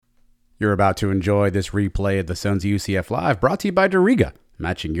You're about to enjoy this replay of the Sons of UCF Live, brought to you by Doriga,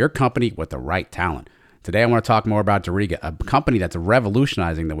 matching your company with the right talent. Today I want to talk more about Doriga, a company that's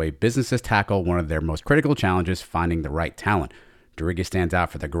revolutionizing the way businesses tackle one of their most critical challenges, finding the right talent. Doriga stands out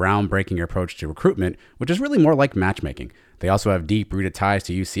for the groundbreaking approach to recruitment, which is really more like matchmaking. They also have deep-rooted ties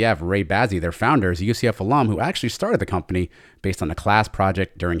to UCF. Ray Bazzi, their founder, is a UCF alum who actually started the company based on a class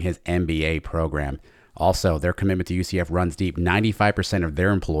project during his MBA program. Also, their commitment to UCF runs deep. 95% of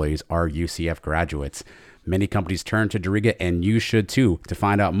their employees are UCF graduates. Many companies turn to Doriga, and you should too. To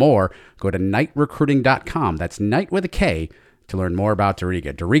find out more, go to knightrecruiting.com. That's Knight with a K to learn more about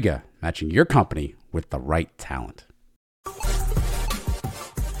Doriga. Doriga, matching your company with the right talent.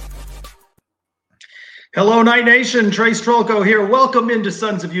 Hello, Knight Nation. Trey Strolko here. Welcome into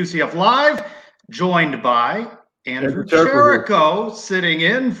Sons of UCF Live, joined by Andrew Cherico, sitting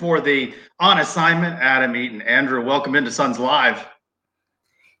in for the on assignment Adam Eaton. Andrew, welcome into Sons Live.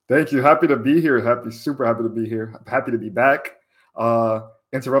 Thank you. Happy to be here. Super happy to be here. Happy to be back.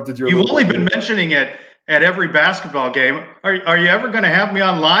 Interrupted you. You've only been mentioning it at every basketball game. Are you ever going to have me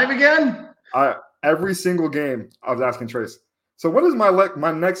on live again? Every single game, I was asking Trace. So, what is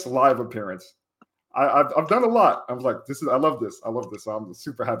my next live appearance? I've done a lot. I was like, I love this. So I'm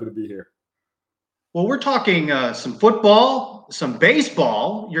super happy to be here. Well, we're talking some football, some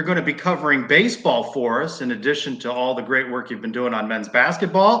baseball. You're going to be covering baseball for us, in addition to all the great work you've been doing on men's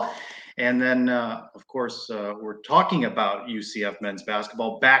basketball. And then, of course, we're talking about UCF men's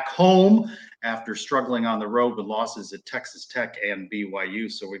basketball back home after struggling on the road with losses at Texas Tech and BYU.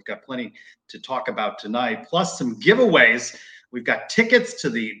 So we've got plenty to talk about tonight, plus some giveaways. We've got tickets to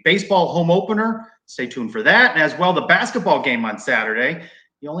the baseball home opener. Stay tuned for that. And as well, the basketball game on Saturday.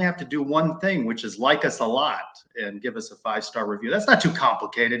 You only have to do one thing, which is like us a lot and give us a 5-star review. That's not too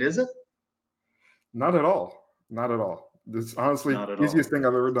complicated, is it? Not at all. This is honestly the easiest thing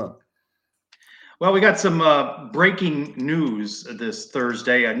I've ever done. Well, we got some breaking news this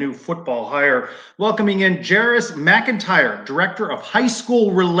Thursday. A new football hire welcoming in Jarris McIntyre, Director of High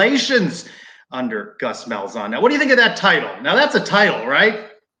School Relations under Gus Malzahn. Now, what do you think of that title? Now, that's a title, right?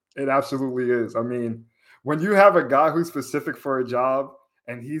 It absolutely is. I mean, when you have a guy who's specific for a job,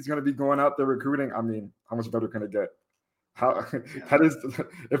 and he's going to be going out there recruiting, I mean, how much better can it get?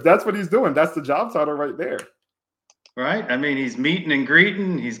 If that's what he's doing, that's the job title right there. Right. I mean, he's meeting and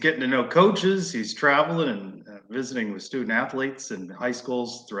greeting. He's getting to know coaches. He's traveling and visiting with student athletes in high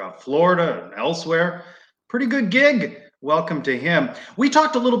schools throughout Florida and elsewhere. Pretty good gig. Welcome to him. We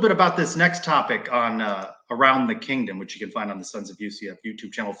talked a little bit about this next topic on Around the Kingdom, which you can find on the Sons of UCF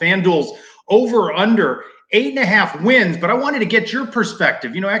YouTube channel. FanDuel's over under 8.5 wins, but I wanted to get your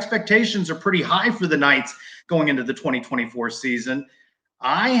perspective. You know, expectations are pretty high for the Knights going into the 2024 season.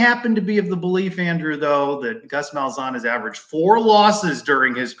 I happen to be of the belief, Andrew, though, that Gus Malzahn has averaged 4 losses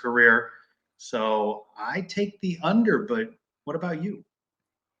during his career. So I take the under, but what about you?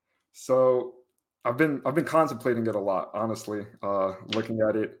 So I've been contemplating it a lot, honestly, looking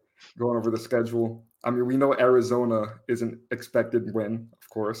at it, going over the schedule. I mean, we know Arizona is an expected win, of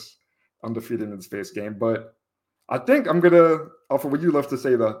course, undefeated in the space game. But I think I'm going to, off of what you love to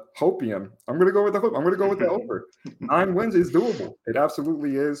say, the hopium, I'm going to go with the hope. I'm going to go with the over. 9 wins is doable. It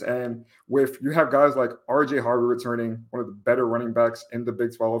absolutely is. And with you have guys like R.J. Harvey returning, one of the better running backs in the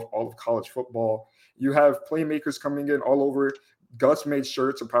Big 12, all of college football. You have playmakers coming in all over. Gus made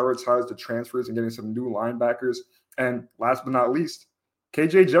sure to prioritize the transfers and getting some new linebackers. And last but not least,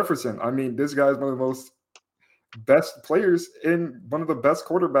 KJ Jefferson. I mean, this guy is one of the most best players in one of the best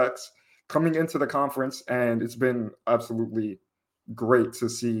quarterbacks coming into the conference. And it's been absolutely great to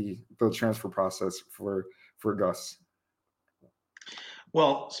see the transfer process for Gus.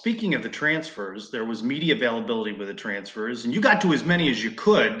 Well, speaking of the transfers, there was media availability with the transfers, and you got to as many as you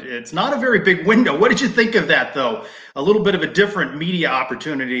could. It's not a very big window. What did you think of that, though? A little bit of a different media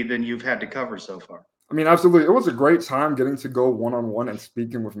opportunity than you've had to cover so far. I mean, absolutely. It was a great time getting to go one-on-one and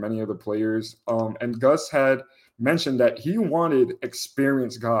speaking with many of the players. And Gus had mentioned that he wanted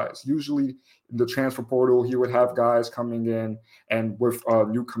experienced guys. Usually in the transfer portal, he would have guys coming in, and with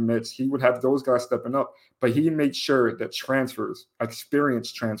new commits, he would have those guys stepping up. But he made sure that transfers,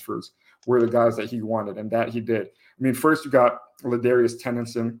 experienced transfers, were the guys that he wanted, and that he did. I mean, first you got Ladarius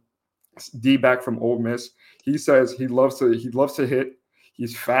Tennyson, D-back from Ole Miss. He says he loves to hit.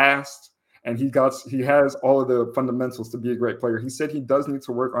 He's fast, and he has all of the fundamentals to be a great player. He said he does need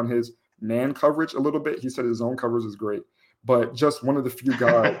to work on his man coverage a little bit. He said his zone coverage is great, but just one of the few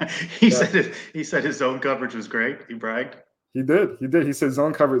guys. He said his zone coverage was great. He bragged. He did. He said his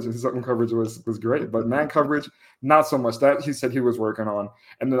zone coverage was great, but man coverage, not so much. That he said he was working on.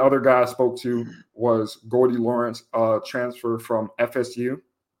 And the other guy I spoke to was Gordy Lawrence, transfer from FSU.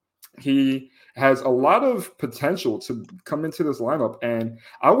 He has a lot of potential to come into this lineup, and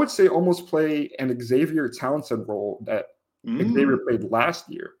I would say almost play an Xavier Townsend role that Xavier played last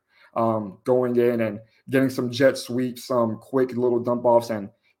year, going in and getting some jet sweeps, some quick little dump offs, and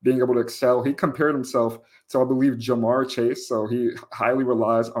being able to excel. He compared himself to, I believe, Jamar Chase, so he highly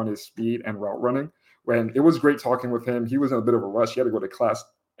relies on his speed and route running. When it was great talking with him, he was in a bit of a rush. He had to go to class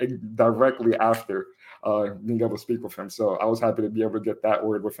directly after being able to speak with him. So I was happy to be able to get that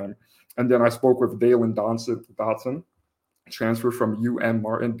word with him. And then I spoke with Dalen Dotson, transfer from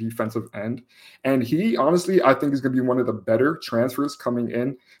Martin, defensive end. And he honestly, I think, is going to be one of the better transfers coming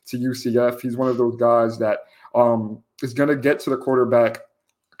in to UCF. He's one of those guys that is going to get to the quarterback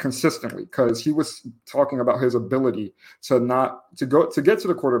consistently, because he was talking about his ability to get to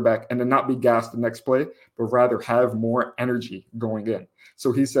the quarterback and to not be gassed the next play, but rather have more energy going in.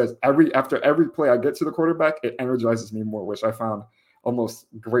 So he says after every play I get to the quarterback, it energizes me more, which I found almost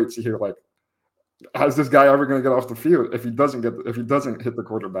great to hear. Like, how's this guy ever going to get off the field if he doesn't hit the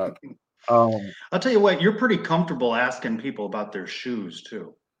quarterback? I'll tell you what, you're pretty comfortable asking people about their shoes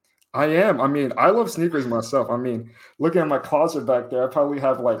too. I am. I mean, I love sneakers myself. I mean, looking at my closet back there, I probably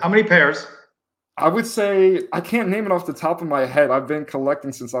have like... How many pairs? I would say, I can't name it off the top of my head. I've been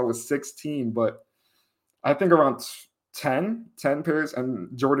collecting since I was 16, but I think around 10 pairs, and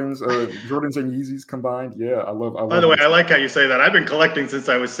Jordans and Yeezys combined. Yeah, I love. By the way, I like how you say that. I've been collecting since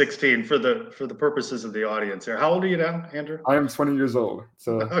I was 16 for the purposes of the audience here. How old are you now, Andrew? I am 20 years old.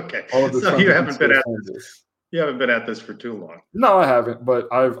 So okay. So you haven't been at this. You haven't been at this for too long. No, I haven't, but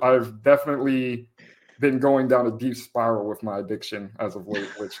I've definitely been going down a deep spiral with my addiction as of late,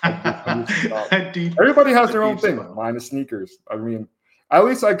 which everybody has their own thing. Mine is sneakers. I mean, at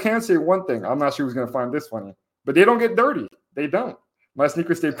least I can say one thing. I'm not sure who's going to find this funny, but they don't get dirty. They don't. My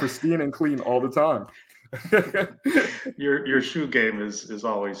sneakers stay pristine and clean all the time. Your shoe game is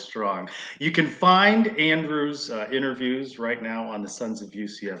always strong. You can find Andrew's interviews right now on the Sons of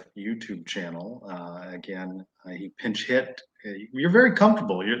UCF YouTube channel. Again, he pinch hit. You're very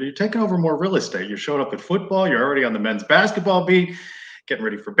comfortable. You're taking over more real estate. You showed up at football. You're already on the men's basketball beat, getting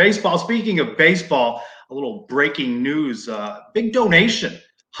ready for baseball. Speaking of baseball, a little breaking news, big donation,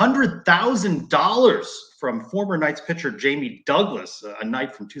 $100,000 from former Knights pitcher Jamie Douglas, a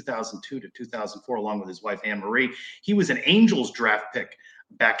Knight from 2002 to 2004, along with his wife Anne Marie. He was an Angels draft pick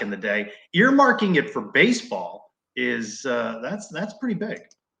back in the day. Earmarking it for baseball is that's pretty big.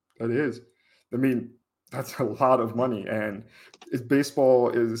 That is. I mean, that's a lot of money, and baseball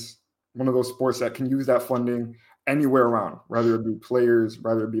is one of those sports that can use that funding anywhere around, rather it be players,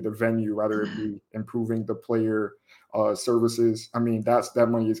 rather it be the venue, rather it be improving the player services. I mean, that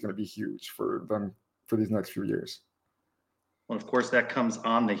money is going to be huge for them for these next few years. Well, of course, that comes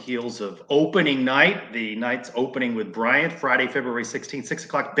on the heels of opening night. The Knights opening with Bryant Friday, February 16th, 6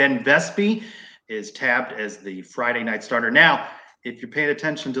 o'clock. Ben Vespi is tabbed as the Friday night starter. Now, if you're paying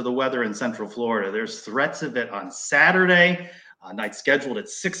attention to the weather in Central Florida, there's threats of it on Saturday. Night scheduled at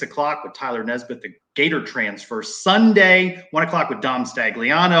 6 o'clock with Tyler Nesbitt, the Gator transfer. Sunday, 1 o'clock with Dom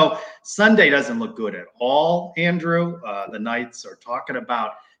Stagliano. Sunday doesn't look good at all, Andrew. The Knights are talking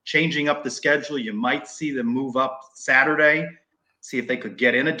about changing up the schedule. You might see them move up Saturday, see if they could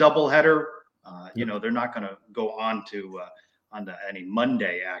get in a doubleheader. They're not going to go on to any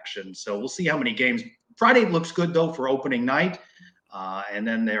Monday action. So we'll see how many games. Friday looks good, though, for opening night. And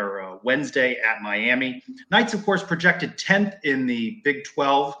then they're Wednesday at Miami. Knights, of course, projected 10th in the Big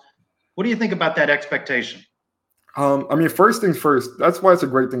 12. What do you think about that expectation? I mean, first things first, that's why it's a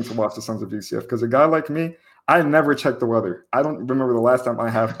great thing to watch the Sons of UCF, because a guy like me, I never check the weather. I don't remember the last time I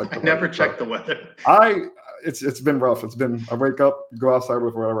have checked the weather. Never checked the weather. It's been rough. It's been, I wake up, go outside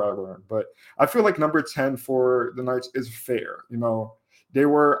with whatever I want. But I feel like number 10 for the Knights is fair. They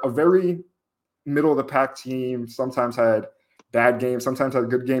were a very middle of the pack team, sometimes had bad games, sometimes had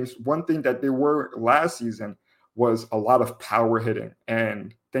good games. One thing that they were last season was a lot of power hitting.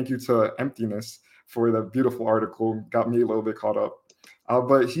 And thank you to Emptiness for the beautiful article, got me a little bit caught up.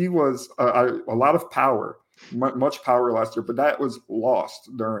 But he was a lot of power, much power last year, but that was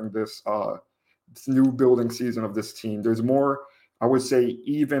lost during this new building season of this team. There's more, I would say,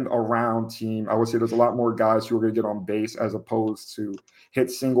 even around team. I would say there's a lot more guys who are going to get on base as opposed to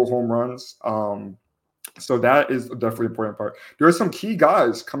hit single home runs. So that is definitely an important part. There are some key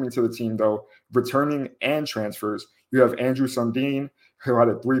guys coming to the team, though, returning and transfers. You have Andrew Sundin, who had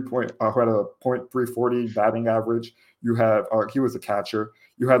a .340 batting average. You have he was a catcher.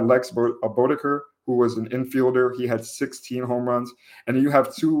 You had Lex Bodeker, who was an infielder. He had 16 home runs. And then you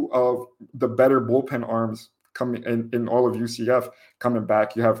have two of the better bullpen arms coming in all of UCF coming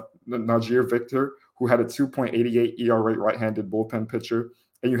back. You have Najir Victor, who had a 2.88 ERA right-handed bullpen pitcher.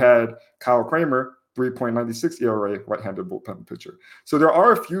 And you had Kyle Kramer, 3.96 ERA, right-handed bullpen pitcher. So there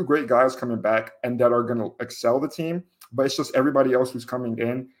are a few great guys coming back and that are going to excel the team, but it's just everybody else who's coming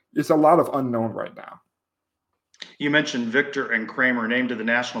in. It's a lot of unknown right now. You mentioned Victor and Kramer named to the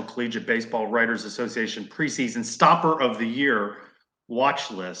National Collegiate Baseball Writers Association preseason Stopper of the Year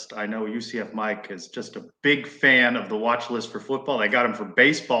watch list. I know UCF Mike is just a big fan of the watch list for football. They got him for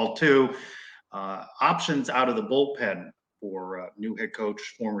baseball too. Options out of the bullpen for new head coach,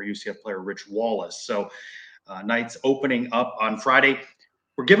 former UCF player Rich Wallace. So Knights opening up on Friday.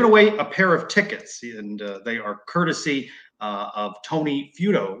 We're giving away a pair of tickets, and they are courtesy of Tony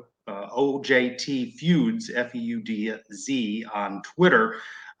Feudo, OJT Feuds, Feudz on Twitter.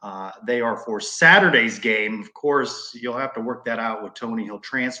 They are for Saturday's game. Of course, you'll have to work that out with Tony. He'll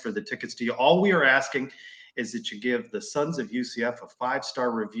transfer the tickets to you. All we are asking is that you give the Sons of UCF a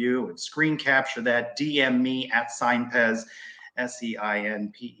 5-star review and screen capture that. DM me at Seinpez,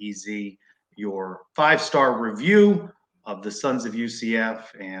 SEINPEZ, your 5-star review of the Sons of UCF.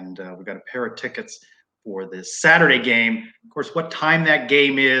 And we've got a pair of tickets for this Saturday game. Of course, what time that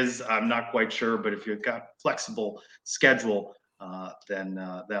game is, I'm not quite sure, but if you've got flexible schedule, then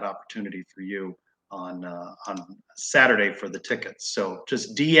that opportunity for you on Saturday for the tickets. So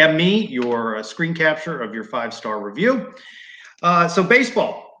just DM me your screen capture of your 5-star review. So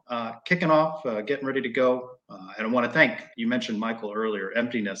baseball kicking off, getting ready to go. And I want to thank, you mentioned Michael earlier,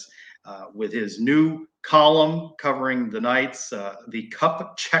 Emptiness, with his new column covering the Knights, the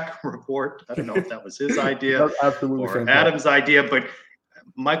Cup Check Report. I don't know if that was his idea or fantastic. Adam's idea, but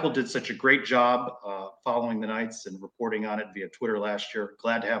Michael did such a great job following the Knights and reporting on it via Twitter last year.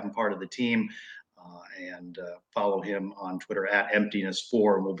 Glad to have him part of the team. And follow him on Twitter at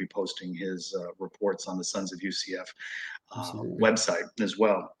Emptiness4, and we'll be posting his reports on the Sons of UCF website as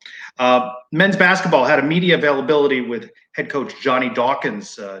well. Men's basketball had a media availability with head coach Johnny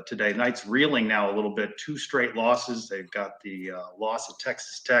Dawkins today. Knights reeling now a little bit, 2 straight losses. They've got the loss at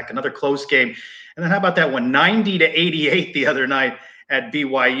Texas Tech, another close game. And then how about that one, 90-88 the other night at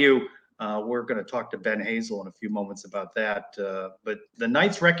BYU. We're going to talk to Ben Hazel in a few moments about that. But the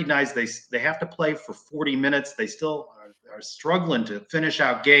Knights recognize they have to play for 40 minutes. They still are struggling to finish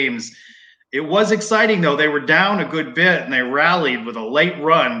out games. It was exciting, though. They were down a good bit, and they rallied with a late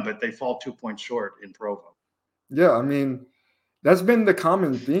run, but they fall 2 points short in Provo. Yeah, I mean, that's been the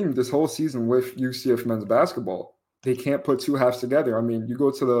common theme this whole season with UCF men's basketball. They can't put 2 halves together. I mean, you go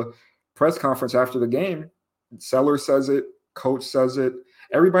to the press conference after the game, Seller says it, coach says it,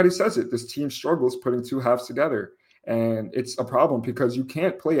 everybody says it. This team struggles putting 2 halves together. And it's a problem because you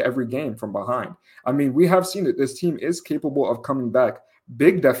can't play every game from behind. I mean, we have seen it. This team is capable of coming back.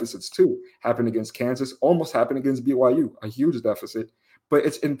 Big deficits, too, happened against Kansas, almost happened against BYU, a huge deficit. But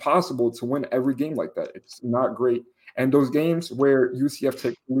it's impossible to win every game like that. It's not great. And those games where UCF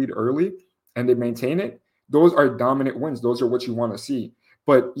takes the lead early and they maintain it, those are dominant wins. Those are what you want to see.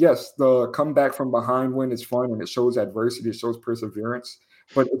 But yes, the comeback from behind win is fun and it shows adversity, it shows perseverance.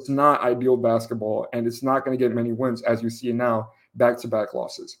 But it's not ideal basketball, and it's not going to get many wins, as you see now, back-to-back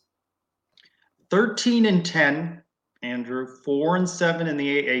losses. 13-10, Andrew, 4-7 in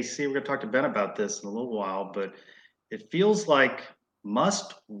the AAC. We're going to talk to Ben about this in a little while, but it feels like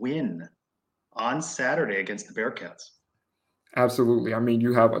must win on Saturday against the Bearcats. Absolutely. I mean,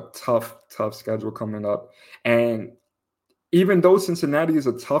 you have a tough schedule coming up. And even though Cincinnati is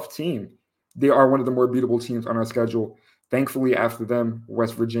a tough team, they are one of the more beatable teams on our schedule. Thankfully, after them,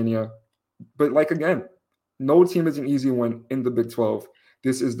 West Virginia. But again, no team is an easy one in the Big 12.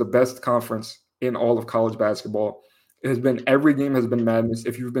 This is the best conference in all of college basketball. Every game has been madness.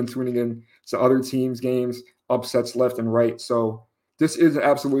 If you've been tuning in to other teams' games, upsets left and right. So this is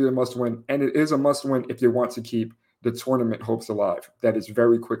absolutely a must win. And it is a must win if they want to keep the tournament hopes alive. That is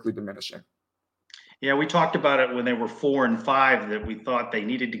very quickly diminishing. Yeah, we talked about it when they were 4-5 that we thought they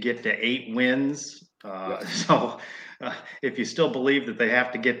needed to get to 8 wins. Yes. So if you still believe that they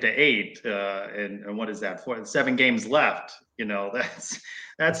have to get to 8, and what is that? 7 games left.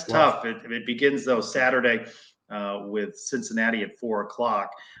 That's tough. It begins though Saturday with Cincinnati at 4:00.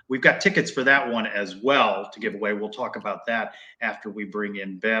 We've got tickets for that one as well to give away. We'll talk about that after we bring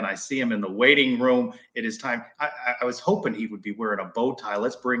in Ben. I see him in the waiting room. It is time. I was hoping he would be wearing a bow tie.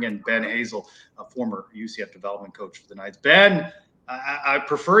 Let's bring in Ben Hazel, a former UCF development coach for the Knights. Ben, I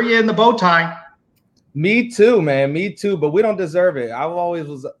prefer you in the bow tie. Me too, man. Me too. But we don't deserve it. I've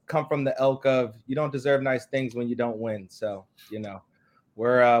always come from the ilk of you don't deserve nice things when you don't win. So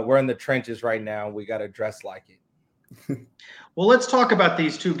we're in the trenches right now. We got to dress like it. Well, let's talk about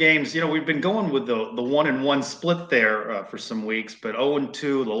these 2 games. We've been going with the 1-1 split there for some weeks, but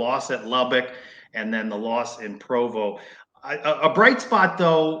 0-2, the loss at Lubbock, and then the loss in Provo. A bright spot,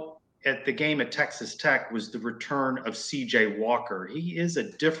 though, at the game at Texas Tech was the return of C.J. Walker. He is a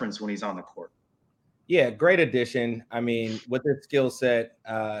difference when he's on the court. Yeah, great addition. I mean, with his skill set,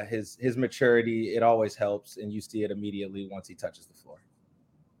 his maturity, it always helps, and you see it immediately once he touches the floor.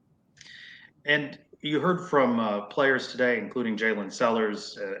 And you heard from players today, including Jalen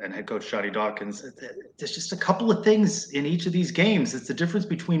Sellers and head coach Shotty Dawkins. There's just a couple of things in each of these games. It's the difference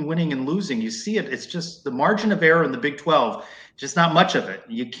between winning and losing. You see it. It's just the margin of error in the Big 12, just not much of it.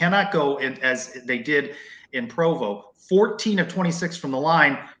 You cannot go in, as they did in Provo, 14 of 26 from the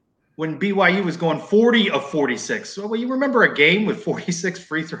line when BYU was going 40 of 46. So, well, you remember a game with 46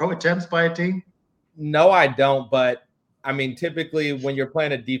 free throw attempts by a team? No, I don't, but I mean, typically when you're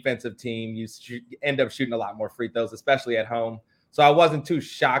playing a defensive team, you end up shooting a lot more free throws, especially at home. So I wasn't too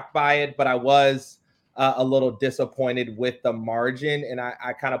shocked by it, but I was a little disappointed with the margin. And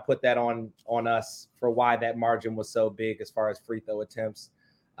I kind of put that on us for why that margin was so big as far as free throw attempts.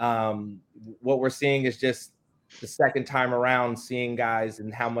 What we're seeing is just the second time around, seeing guys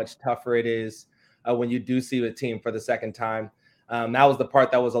and how much tougher it is when you do see a team for the second time. That was the part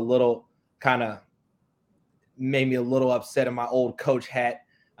that was a little kind of made me a little upset in my old coach hat,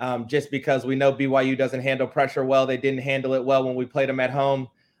 just because we know BYU doesn't handle pressure well. They didn't handle it well when we played them at home,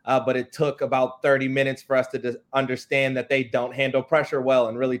 but it took about 30 minutes for us to understand that they don't handle pressure well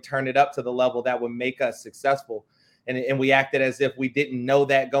and really turn it up to the level that would make us successful. And we acted as if we didn't know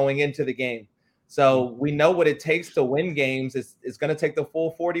that going into the game. So we know what it takes to win games. It's going to take the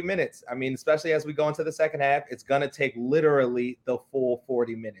full 40 minutes. I mean, especially as we go into the second half, it's going to take literally the full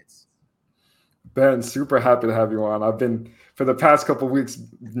 40 minutes. Ben, super happy to have you on. I've been, for the past couple of weeks,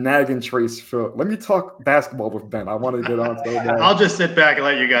 nagging Trace for, let me talk basketball with Ben. I want to get on so bad. I'll just sit back and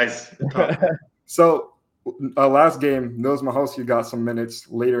let you guys talk. So, last game, Nils Mahowski got some minutes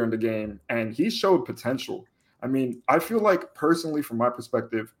later in the game, and he showed potential. I mean, I feel like, personally, from my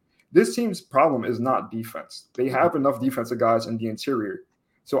perspective, this team's problem is not defense. They have enough defensive guys in the interior.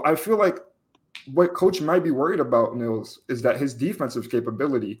 So I feel like what coach might be worried about, Nils, is that his defensive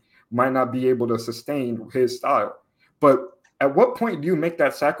capability might not be able to sustain his style. But at what point do you make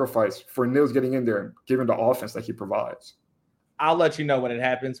that sacrifice for Nils getting in there and giving the offense that he provides? I'll let you know when it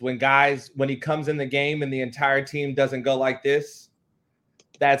happens. When he comes in the game and the entire team doesn't go like this,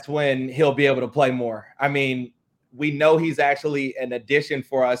 that's when he'll be able to play more. I mean, we know he's actually an addition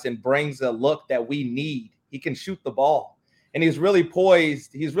for us and brings a look that we need. He can shoot the ball, and he's really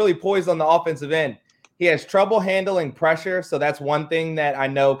poised. He's really poised on the offensive end. He has trouble handling pressure, so that's one thing that I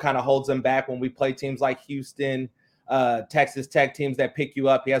know kind of holds him back when we play teams like Houston, Texas Tech, teams that pick you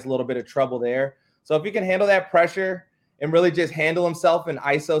up. He has a little bit of trouble there. So if he can handle that pressure and really just handle himself in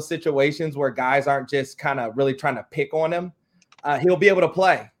ISO situations where guys aren't just kind of really trying to pick on him, he'll be able to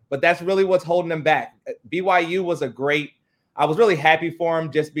play. But that's really what's holding him back. BYU was I was really happy for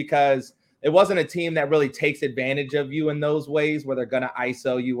him just because it wasn't a team that really takes advantage of you in those ways where they're going to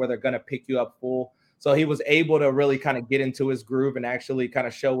ISO you, where they're going to pick you up full. So he was able to really kind of get into his groove and actually kind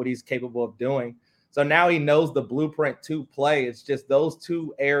of show what he's capable of doing. So now he knows the blueprint to play. It's just those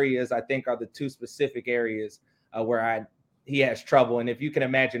two areas, I think, are the two specific areas where he has trouble. And if you can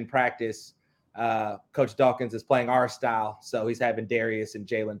imagine practice, Coach Dawkins is playing our style. So he's having Darius and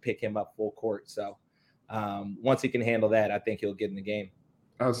Jalen pick him up full court. So once he can handle that, I think he'll get in the game.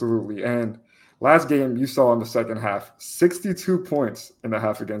 Absolutely. And last game you saw in the second half, 62 points in the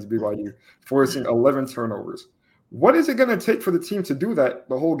half against BYU, forcing 11 turnovers. What is it going to take for the team to do that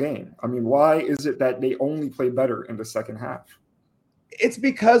the whole game? I mean, why is it that they only play better in the second half? It's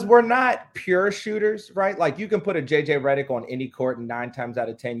because we're not pure shooters, right? Like you can put a JJ Redick on any court and 9 times out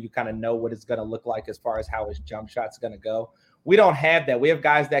of 10, you kind of know what it's going to look like as far as how his jump shot's going to go. We don't have that. We have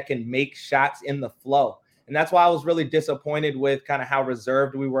guys that can make shots in the flow. And that's why I was really disappointed with kind of how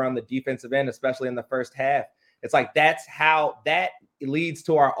reserved we were on the defensive end, especially in the first half. It's like that's how that leads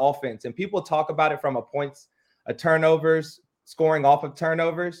to our offense. And people talk about it from a turnovers, scoring off of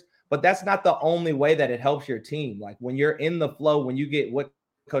turnovers, but that's not the only way that it helps your team. Like when you're in the flow, when you get what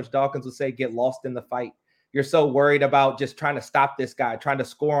Coach Dawkins would say, get lost in the fight, you're so worried about just trying to stop this guy, trying to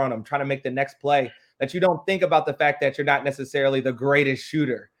score on him, trying to make the next play that you don't think about the fact that you're not necessarily the greatest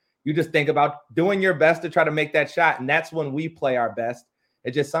shooter. You just think about doing your best to try to make that shot. And that's when we play our best. It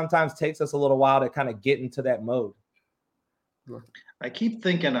just sometimes takes us a little while to kind of get into that mode. I keep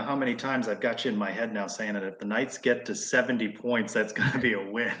thinking of how many times I've got you in my head now saying that if the Knights get to 70 points, that's going to be a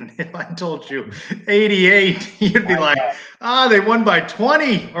win. If I told you 88, you'd be like, they won by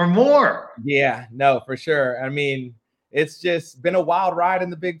 20 or more. Yeah, no, for sure. I mean, it's just been a wild ride in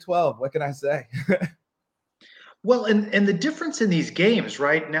the Big 12. What can I say? Well, and the difference in these games,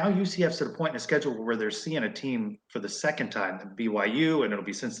 right? Now UCF's at a point in the schedule where they're seeing a team for the second time, BYU, and it'll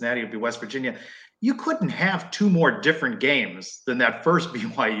be Cincinnati, it'll be West Virginia. You couldn't have two more different games than that first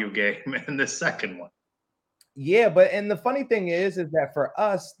BYU game and the second one. Yeah, and the funny thing is that for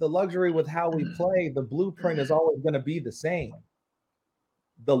us, the luxury with how we play, the blueprint is always going to be the same.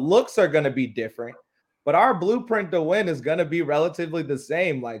 The looks are going to be different, but our blueprint to win is going to be relatively the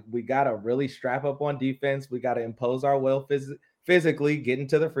same. Like, we got to really strap up on defense. We got to impose our will physically, get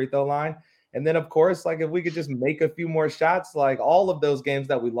into the free throw line. And then, of course, like, if we could just make a few more shots, like all of those games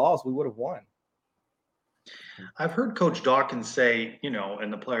that we lost, we would have won. I've heard Coach Dawkins say,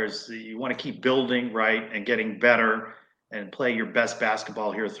 and the players, you want to keep building, right, and getting better and play your best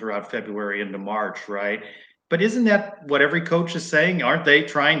basketball here throughout February into March, right? But isn't that what every coach is saying? Aren't they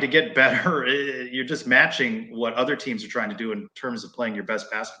trying to get better? You're just matching what other teams are trying to do in terms of playing your best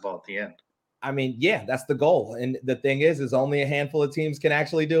basketball at the end. I mean, yeah, that's the goal. And the thing is only a handful of teams can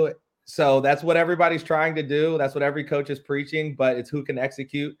actually do it. So that's what everybody's trying to do. That's what every coach is preaching, but it's who can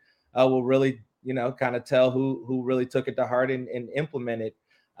execute will really, kind of tell who really took it to heart and implemented.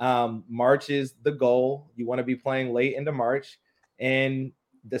 March is the goal. You want to be playing late into March, and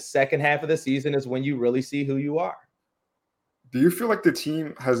the second half of the season is when you really see who you are. Do you feel like the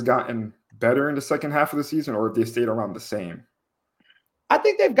team has gotten better in the second half of the season, or if they stayed around the same? I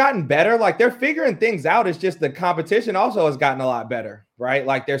think they've gotten better. Like, they're figuring things out. It's just the competition also has gotten a lot better, right?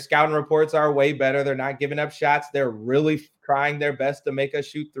 Like, their scouting reports are way better. They're not giving up shots. They're really trying their best to make us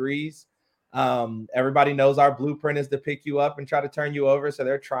shoot threes. Everybody knows our blueprint is to pick you up and try to turn you over. So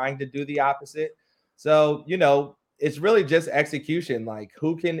they're trying to do the opposite. So, it's really just execution, like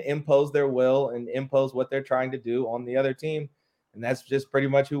who can impose their will and impose what they're trying to do on the other team. And that's just pretty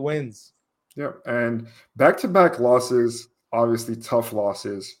much who wins. Yeah. And back-to-back losses, obviously tough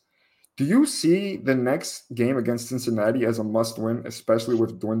losses. Do you see the next game against Cincinnati as a must-win, especially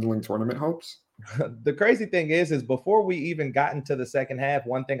with dwindling tournament hopes? The crazy thing is before we even got into the second half,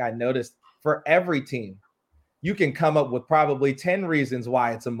 one thing I noticed for every team, you can come up with probably 10 reasons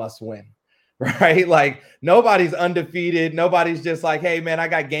why it's a must-win. Right? Like, nobody's undefeated. Nobody's just like, hey, man, I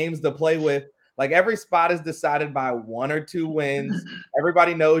got games to play with. Like, every spot is decided by 1 or 2 wins.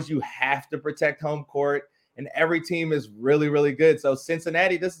 Everybody knows you have to protect home court, and every team is really, really good. So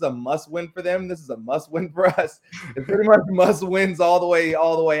Cincinnati, this is a must win for them. This is a must win for us. It's pretty much must wins all the way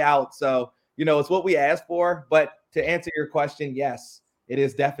out. So, it's what we asked for. But to answer your question, yes, it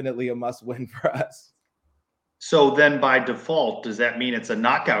is definitely a must win for us. So then by default, does that mean it's a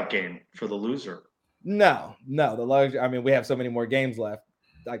knockout game for the loser? No. We have so many more games left.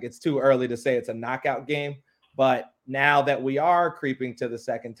 Like, it's too early to say it's a knockout game. But now that we are creeping to the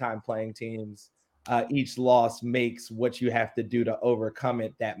second time playing teams, each loss makes what you have to do to overcome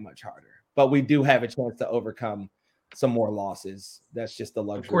it that much harder. But we do have a chance to overcome some more losses. That's just the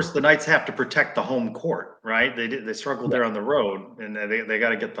luxury. Of course, the Knights have to protect the home court, right? They struggled there on the road, and they got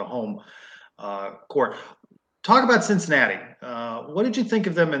to get the home court. Talk about Cincinnati. What did you think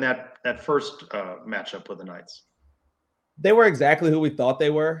of them in that first matchup with the Knights? They were exactly who we thought they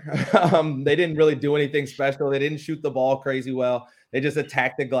were. They didn't really do anything special. They didn't shoot the ball crazy well. They just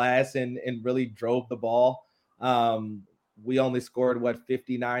attacked the glass and really drove the ball. We only scored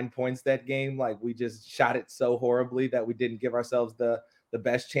 59 points that game. Like, we just shot it so horribly that we didn't give ourselves the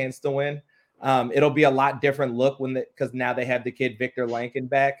best chance to win. It'll be a lot different look because now they have the kid Victor Lankin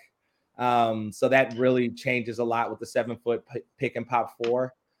back. So that really changes a lot with the 7-foot pick and pop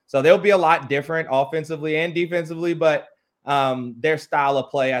 4. So they'll be a lot different offensively and defensively, but their style of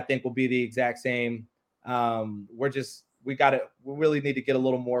play, I think, will be the exact same. We really need to get a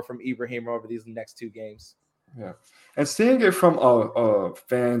little more from Ibrahim over these next 2 games. Yeah. And seeing it from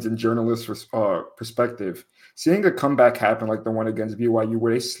fans and journalists' perspective, seeing a comeback happen like the one against BYU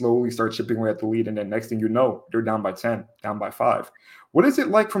where they slowly start chipping away at the lead, and then next thing you know, they're down by 10, down by 5. What is it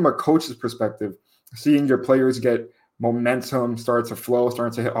like from a coach's perspective, seeing your players get momentum, start to flow,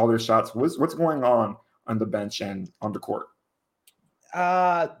 starting to hit all their shots? What's going on the bench and on the court?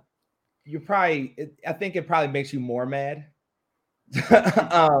 I think it probably makes you more mad.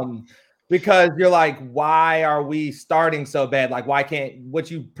 Because you're like, why are we starting so bad? Like,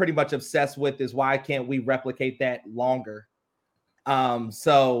 what you pretty much obsessed with is why can't we replicate that longer?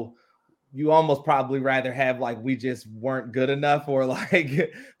 So you almost probably rather have like we just weren't good enough, or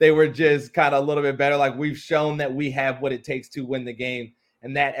like they were just kind of a little bit better. Like, we've shown that we have what it takes to win the game.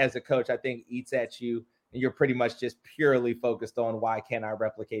 And that, as a coach, I think eats at you. And you're pretty much just purely focused on why can't I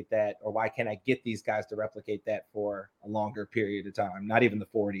replicate that, or why can't I get these guys to replicate that for a longer period of time? Not even the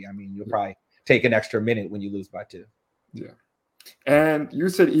 40. I mean, you'll probably take an extra minute when you lose by 2. Yeah. And you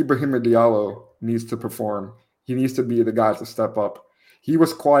said Ibrahim Diallo needs to perform. He needs to be the guy to step up. He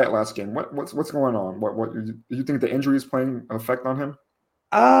was quiet last game. What's going on? What do you think the injury is playing an effect on him?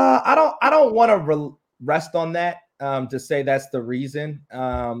 I don't want to rest on that to say that's the reason.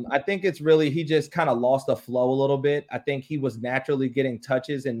 I think it's really he just kind of lost the flow a little bit. I think he was naturally getting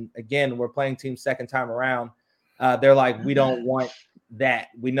touches, and again, we're playing team second time around. They're like, we don't want that.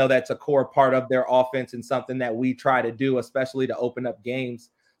 We know that's a core part of their offense and something that we try to do, especially to open up games.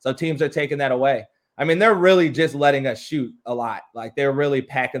 So teams are taking that away. I mean, they're really just letting us shoot a lot. Like they're really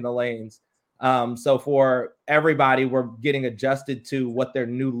packing the lanes. So for everybody, we're getting adjusted to what their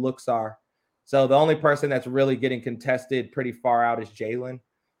new looks are. So the only person that's really getting contested pretty far out is Jalen.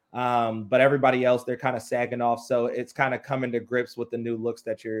 But everybody else, they're kind of sagging off. So it's kind of coming to grips with the new looks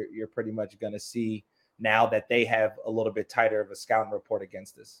that you're pretty much going to see now that they have a little bit tighter of a scouting report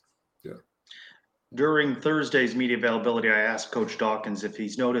against us. Yeah. During Thursday's media availability, I asked Coach Dawkins if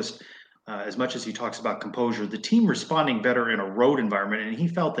he's noticed, as much as he talks about composure, the team responding better in a road environment. And he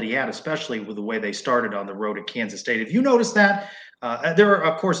felt that he had, especially with the way they started on the road at Kansas State. Have you noticed that? There are,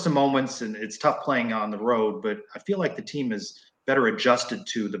 of course, some moments, and it's tough playing on the road, but I feel like the team is better adjusted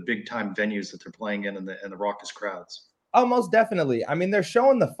to the big-time venues that they're playing in and the raucous crowds. Oh, most definitely. I mean, they're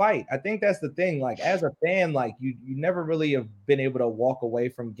showing the fight. I think that's the thing. Like, as a fan, like you never really have been able to walk away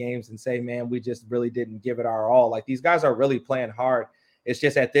from games and say, man, we just really didn't give it our all. Like, these guys are really playing hard. It's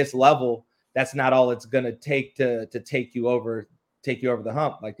just at this level, that's not all it's going to take to take you over the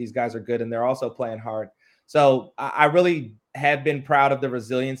hump. Like, these guys are good and they're also playing hard. So I really have been proud of the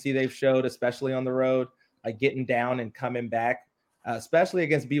resiliency they've showed, especially on the road, like getting down and coming back, especially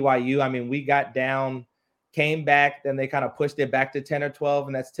against BYU. I mean, we got down, came back, then they kind of pushed it back to 10 or 12.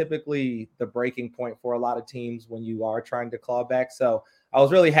 And that's typically the breaking point for a lot of teams when you are trying to claw back. So I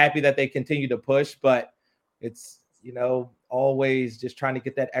was really happy that they continue to push, but it's, always just trying to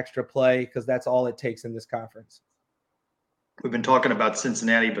get that extra play because that's all it takes in this conference. We've been talking about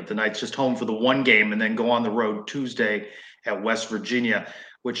Cincinnati, but the Knights just home for the one game and then go on the road Tuesday at West Virginia,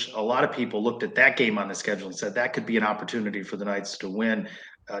 which a lot of people looked at that game on the schedule and said that could be an opportunity for the Knights to win.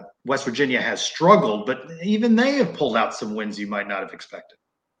 West Virginia has struggled, but even they have pulled out some wins you might not have expected.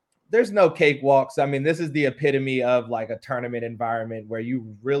 There's no cakewalks. I mean, this is the epitome of like a tournament environment where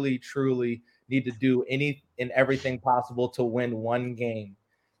you really, truly need to do any and everything possible to win one game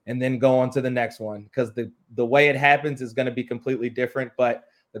and then go on to the next one, because the way it happens is going to be completely different, but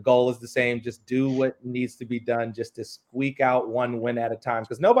the goal is the same. Just do what needs to be done just to squeak out one win at a time,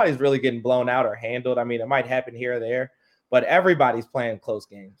 because nobody's really getting blown out or handled. I mean, it might happen here or there, but everybody's playing close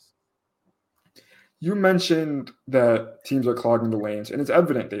games. You mentioned that teams are clogging the lanes, and it's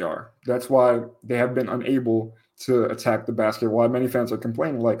evident they are. That's why they have been unable to attack the basket. Why many fans are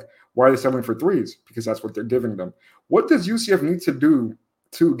complaining, like, why are they settling for threes? Because that's what they're giving them. What does UCF need to do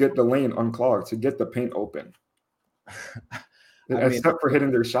to get the lane unclogged, to get the paint open? Except for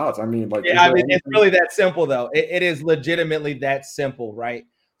hitting their shots. I mean, like, it's really that simple, though. It is legitimately that simple, right?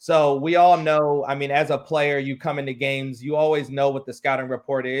 So we all know, I mean, as a player, you come into games, you always know what the scouting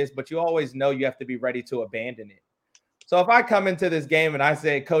report is, but you always know you have to be ready to abandon it. So if I come into this game and I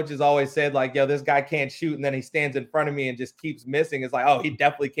say, coach has always said, like, yo, this guy can't shoot, and then he stands in front of me and just keeps missing, it's like, oh, he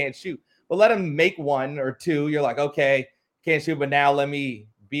definitely can't shoot. But let him make one or two. You're like, okay, can't shoot, but now let me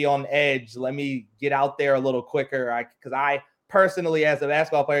be on edge. Let me get out there a little quicker. Because I personally, as a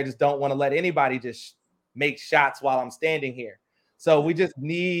basketball player, just don't want to let anybody just make shots while I'm standing here. So we just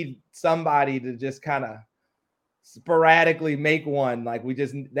need somebody to just kind of sporadically make one. Like,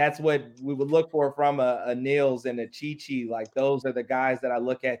 that's what we would look for from a Niels and a Chi-Chi. Like, those are the guys that I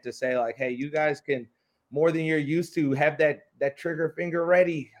look at to say, like, hey, you guys can, more than you're used to, have that trigger finger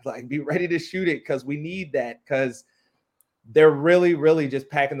ready, like be ready to shoot it, because we need that, because they're really, really just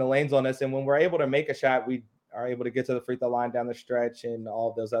packing the lanes on us. And when we're able to make a shot, we are able to get to the free throw line down the stretch and all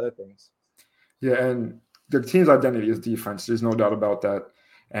of those other things. Yeah, and the team's identity is defense. There's no doubt about that.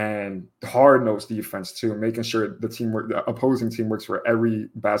 And hard-nosed defense, too, making sure the opposing team works for every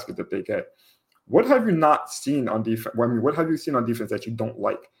basket that they get. What have you not seen on defense? Well, I mean, what have you seen on defense that you don't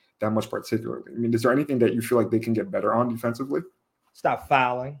like that much particularly? I mean, is there anything that you feel like they can get better on defensively? Stop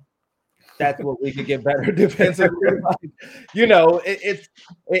fouling. That's what we could get better defensively.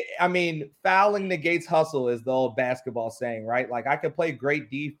 I mean, fouling negates hustle is the old basketball saying, right? Like, I could play great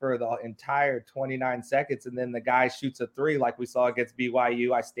D for the entire 29 seconds, and then the guy shoots a three like we saw against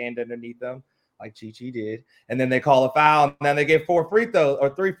BYU. I stand underneath them like Chi-Chi did, and then they call a foul, and then they get 4 free throws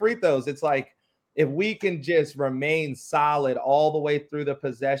or 3 free throws. It's like, if we can just remain solid all the way through the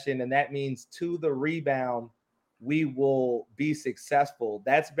possession, and that means to the rebound, we will be successful.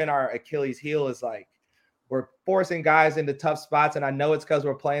 That's been our Achilles heel, is like, we're forcing guys into tough spots. And I know it's because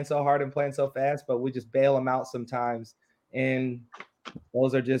we're playing so hard and playing so fast, but we just bail them out sometimes. And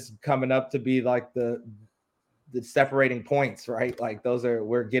those are just coming up to be like the separating points, right? Like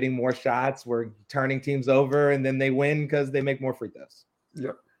we're getting more shots, we're turning teams over, and then they win because they make more free throws.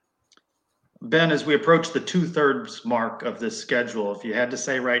 Yep. Ben, as we approach the 2/3 mark of this schedule, if you had to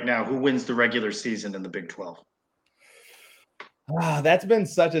say right now, who wins the regular season in the Big 12? That's been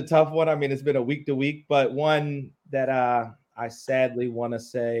such a tough one. I mean, it's been a week to week, but one that I sadly want to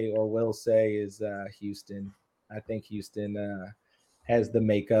say or will say is Houston. I think Houston has the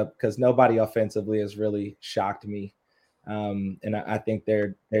makeup because nobody offensively has really shocked me. And I think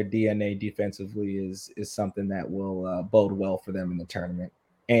their DNA defensively is something that will bode well for them in the tournament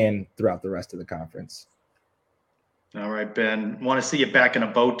and throughout the rest of the conference. All right, Ben. Want to see you back in a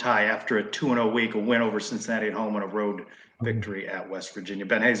bow tie after a 2-0 week, a win over Cincinnati at home and a road victory at West Virginia.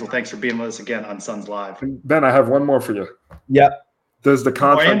 Ben Hazel, thanks for being with us again on Suns Live. Ben, I have one more for you. Yep. Does the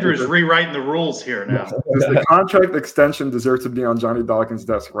contract? Andrew's rewriting the rules here now. Does the contract extension deserve to be on Johnny Dawkins'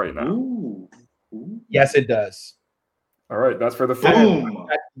 desk right now? Ooh. Yes, it does. All right, that's for the fans. Boom.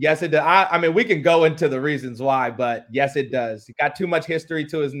 Yes, it does. I mean, we can go into the reasons why, but yes, it does. He got too much history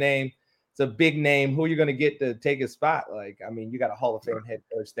to his name. It's a big name. Who are you going to get to take his spot? Like, I mean, you got a Hall of Fame head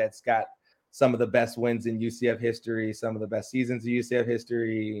coach that's got some of the best wins in UCF history, some of the best seasons in UCF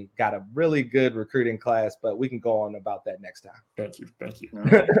history, got a really good recruiting class, but we can go on about that next time. Thank you.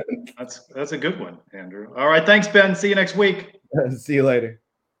 Right. That's a good one, Andrew. All right, thanks, Ben. See you next week. See you later.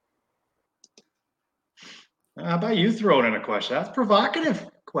 How about you throwing in a question? That's a provocative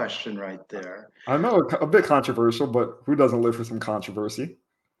question right there. I know, a bit controversial, but who doesn't live for some controversy?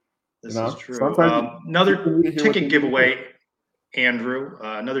 This is true. Another ticket giveaway, Andrew.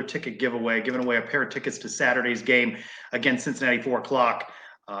 Another ticket giveaway, giving away a pair of tickets to Saturday's game against Cincinnati, 4 o'clock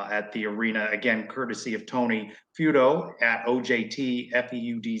at the arena. Again, courtesy of Tony Feudo at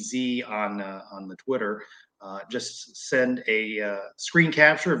OJTFEUDZ on the Twitter. Just send a screen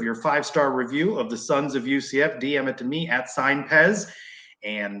capture of your 5-star review of the Sons of UCF. DM it to me at SignPez,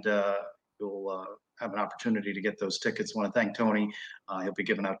 and you'll have an opportunity to get those tickets. I want to thank Tony. He'll be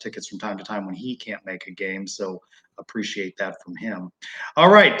giving out tickets from time to time when he can't make a game, so appreciate that from him. All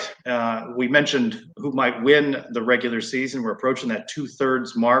right, we mentioned who might win the regular season. We're approaching that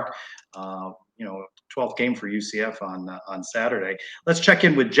 2/3 mark. 12th game for UCF on Saturday. Let's check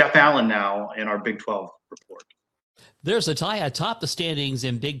in with Jeff Allen now in our Big 12 report. There's a tie atop the standings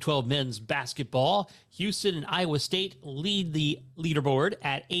in Big 12 men's basketball. Houston and Iowa State lead the leaderboard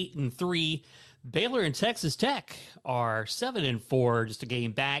at 8-3. Baylor and Texas Tech are 7-4, just a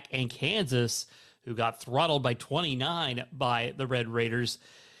game back, and Kansas, who got throttled by 29 by the Red Raiders,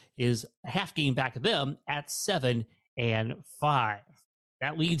 is a half game back of them at 7-5.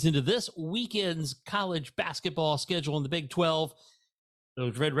 That leads into this weekend's college basketball schedule in the Big 12.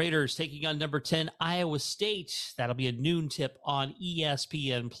 Those Red Raiders taking on number 10 Iowa State. That'll be a noon tip on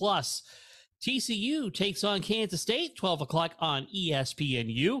ESPN+. TCU takes on Kansas State, 12 o'clock on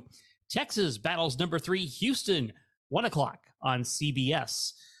ESPNU. Texas battles number 3 Houston, 1 o'clock on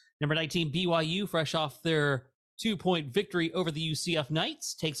CBS. Number 19 BYU, fresh off their 2-point victory over the UCF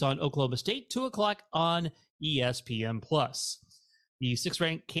Knights, takes on Oklahoma State, 2 o'clock on ESPN+. The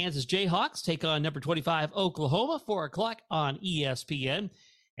 6th-ranked Kansas Jayhawks take on number 25 Oklahoma, 4 o'clock on ESPN.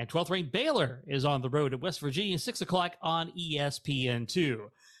 And 12th-ranked Baylor is on the road at West Virginia, 6 o'clock on ESPN2.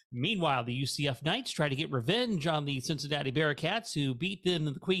 Meanwhile, the UCF Knights try to get revenge on the Cincinnati Bearcats, who beat them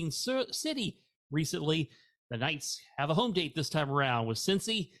in the Queen City recently. The Knights have a home date this time around with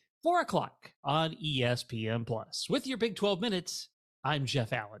Cincy, 4 o'clock on ESPN+. With your Big 12 Minutes, I'm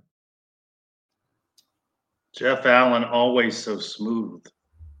Jeff Allen. Jeff Allen, always so smooth.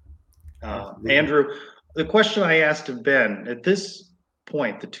 Andrew, the question I asked of Ben, at this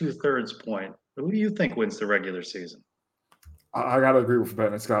point, the 2/3 point, who do you think wins the regular season? I got to agree with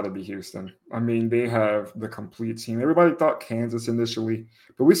Ben. It's got to be Houston. I mean, they have the complete team. Everybody thought Kansas initially,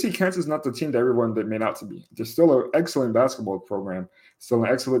 but we see Kansas not the team that everyone they made out to be. They're still an excellent basketball program, still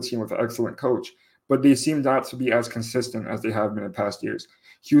an excellent team with an excellent coach, but they seem not to be as consistent as they have been in past years.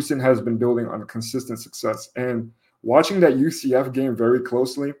 Houston has been building on consistent success. And watching that UCF game very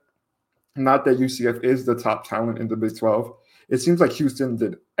closely, not that UCF is the top talent in the Big 12, it seems like Houston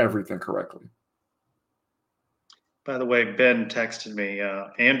did everything correctly. By the way, Ben texted me,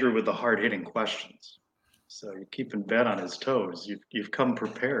 Andrew with the hard-hitting questions. So you're keeping Ben on his toes. You've come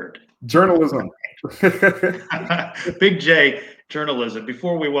prepared. Journalism. Big J, journalism.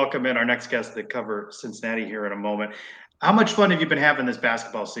 Before we welcome in our next guest that cover Cincinnati here in a moment, how much fun have you been having this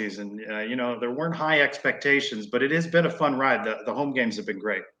basketball season? There weren't high expectations, but it has been a fun ride. The home games have been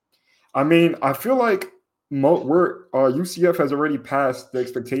great. I mean, I feel like UCF has already passed the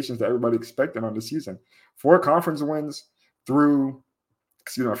expectations that everybody expected on the season. 4 conference wins through,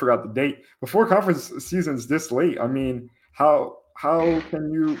 I forgot the date. But 4 conference seasons this late. I mean, how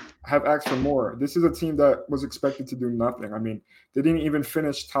can you have asked for more? This is a team that was expected to do nothing. I mean, they didn't even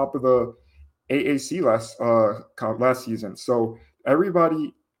finish top of the AAC last season. So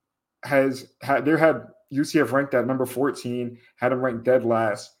everybody had UCF ranked at number 14, had them ranked dead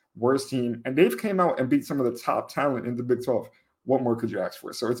last, worst team, and they've came out and beat some of the top talent in the Big 12. What more could you ask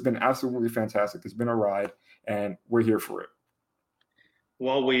for? So it's been absolutely fantastic. It's been a ride, and we're here for it.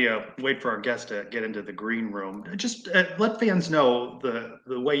 While we wait for our guest to get into the green room, just let fans know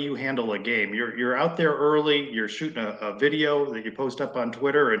the way you handle a game. You're out there early. You're shooting a video that you post up on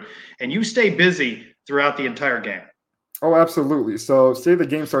Twitter, and you stay busy throughout the entire game. Oh, absolutely. So say the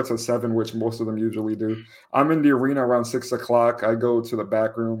game starts at 7, which most of them usually do. I'm in the arena around 6 o'clock. I go to the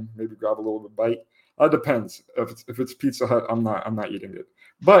back room, maybe grab a little bit of bite. Depends. If it's Pizza Hut, I'm not eating it.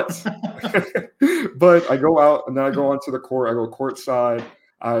 But but I go out and then I go onto the court. I go courtside.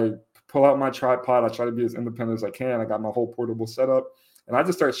 I pull out my tripod. I try to be as independent as I can. I got my whole portable setup, and I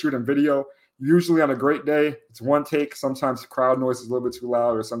just start shooting video. Usually on a great day, it's one take. Sometimes crowd noise is a little bit too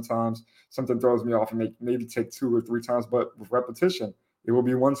loud, or sometimes something throws me off and maybe take 2 or 3 times. But with repetition, it will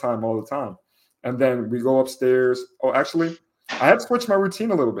be one time all the time. And then we go upstairs. Oh, actually, I had switched my routine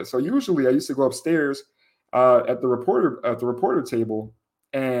a little bit. So usually I used to go upstairs at the reporter table,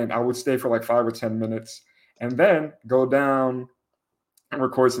 and I would stay for like 5 or 10 minutes, and then go down and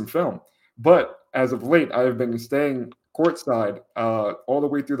record some film. But as of late, I have been staying courtside all the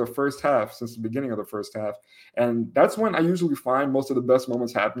way through the first half, since the beginning of the first half. And that's when I usually find most of the best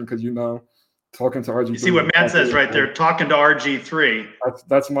moments happen, because, talking to RG3. You see what Matt says right there, talking to RG3.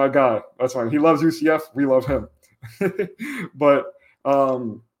 That's my guy. That's why he loves UCF. We love him. But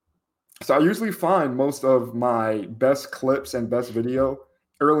so I usually find most of my best clips and best video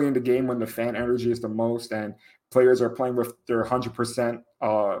early in the game, when the fan energy is the most and players are playing with their 100%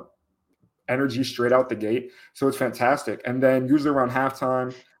 energy straight out the gate. So it's fantastic. And then usually around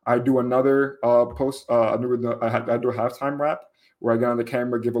halftime, I do another I do a halftime wrap where I get on the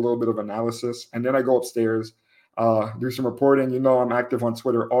camera, give a little bit of analysis, and then I go upstairs, do some reporting. I'm active on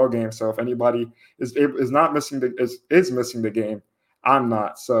Twitter all game. So if anybody is missing the game, I'm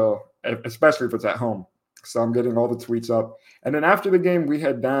not. So especially if it's at home. So I'm getting all the tweets up. And then after the game, we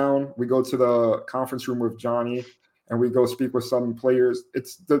head down. We go to the conference room with Johnny, and we go speak with some players.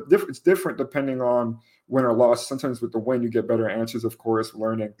 It's different depending on win or loss. Sometimes with the win, you get better answers, of course,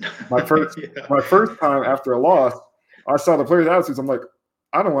 learning. My first time after a loss, I saw the players' attitudes. I'm like,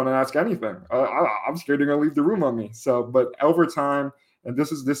 I don't want to ask anything. I'm scared they're going to leave the room on me. So, but over time, and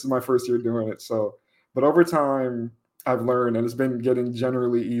this is my first year doing it. So, but over time, I've learned, and it's been getting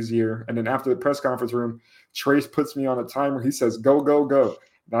generally easier. And then after the press conference room, Trace puts me on a timer. He says, go, go, go.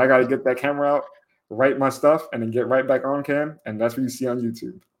 Now I got to get that camera out, write my stuff, and then get right back on cam. And that's what you see on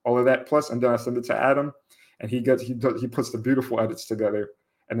YouTube. All of that plus, and then I send it to Adam, and he puts the beautiful edits together.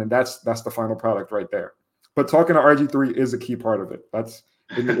 And then that's the final product right there. But talking to RG3 is a key part of it.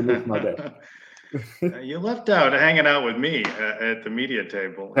 It makes my day. You left out hanging out with me at the media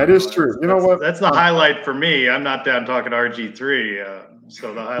table. That is true. You know what? That's the highlight for me. I'm not down talking to RG3.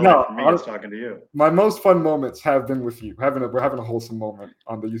 So the highlight for me is talking to you. My most fun moments have been with you. We're having a wholesome moment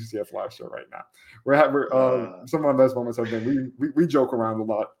on the UCF live show right now. Some of my best moments have been we joke around a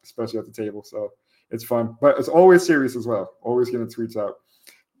lot, especially at the table. So it's fun, but it's always serious as well. Always getting tweets out.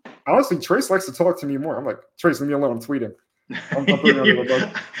 Honestly, Trace likes to talk to me more. I'm like, Trace, leave me alone. I'm tweeting.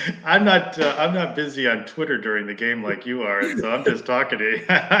 I'm not busy on Twitter during the game like you are, and so I'm just talking to you.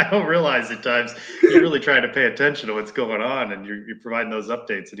 I don't realize at times you're really trying to pay attention to what's going on, and you're providing those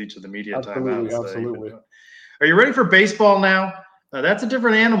updates at each of the media timeouts. Absolutely. Are you ready for baseball now? That's a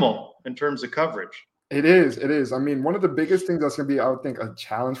different animal in terms of coverage. It is. I mean, one of the biggest things that's going to be, I would think, a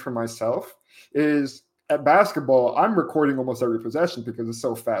challenge for myself is at basketball, I'm recording almost every possession because it's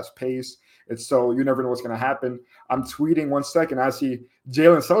so fast paced. It's so you never know what's going to happen. I'm tweeting 1 second. I see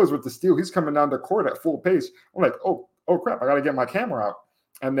Jalen Sellers with the steal. He's coming down the court at full pace. I'm like, oh crap! I got to get my camera out.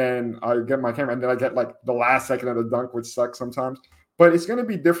 And then I get my camera, and then I get like the last second of the dunk, which sucks sometimes. But it's going to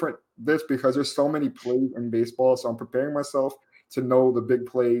be different because there's so many plays in baseball. So I'm preparing myself to know the big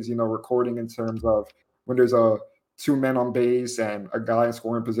plays. Recording in terms of when there's a 2 men on base and a guy in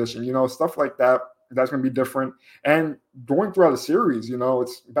scoring position. Stuff like that. That's going to be different. And going throughout the series,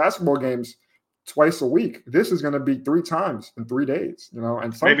 it's basketball games twice a week. This is going to be 3 times in 3 days,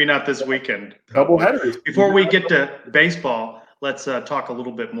 and maybe not this weekend. Double headers. Before we get to baseball, let's talk a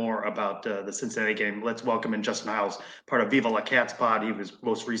little bit more about the Cincinnati game. Let's welcome in Justin Hiles, part of Viva La Cats pod. He was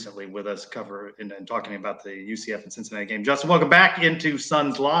most recently with us and talking about the UCF and Cincinnati game. Justin, welcome back into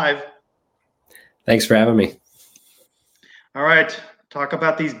Suns Live. Thanks for having me. All right. Talk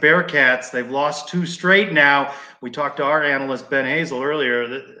about these Bearcats. They've lost 2 straight now. We talked to our analyst, Ben Hazel, earlier.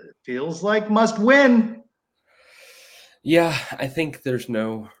 That feels like must win. Yeah, I think there's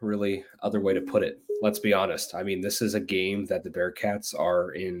no really other way to put it. Let's be honest. I mean, this is a game that the Bearcats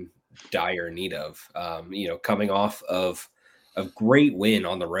are in dire need of. Coming off of a great win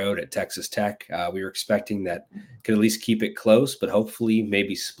on the road at Texas Tech. We were expecting that could at least keep it close, but hopefully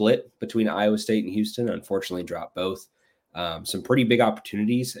maybe split between Iowa State and Houston. Unfortunately, dropped both. Some pretty big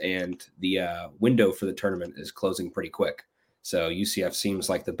opportunities, and the window for the tournament is closing pretty quick. So UCF seems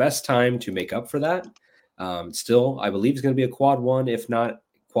like the best time to make up for that. Still, I believe it's going to be a quad 1, if not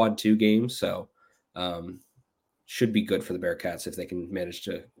quad 2 game. So should be good for the Bearcats if they can manage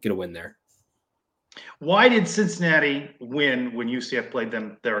to get a win there. Why did Cincinnati win when UCF played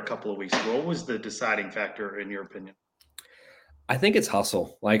them there a couple of weeks ago? What was the deciding factor in your opinion? I think it's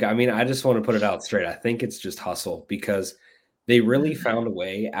hustle. I just want to put it out straight. I think it's just hustle because they really found a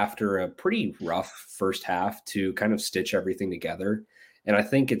way after a pretty rough first half to kind of stitch everything together. And I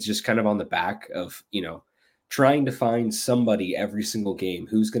think it's just kind of on the back of, trying to find somebody every single game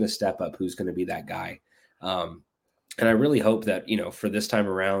who's going to step up, who's going to be that guy. And I really hope that, for this time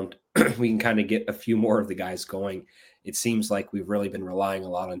around, we can kind of get a few more of the guys going. It seems like we've really been relying a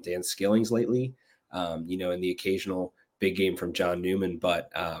lot on Dan Skillings lately, in the occasional big game from John Newman. But,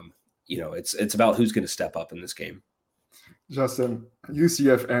 it's about who's going to step up in this game. Justin,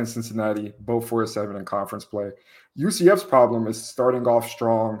 UCF and Cincinnati, both 4-7 in conference play. UCF's problem is starting off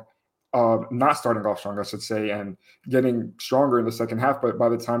strong, not starting off strong, I should say, and getting stronger in the second half. But by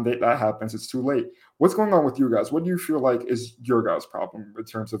the time that happens, it's too late. What's going on with you guys? What do you feel like is your guys' problem in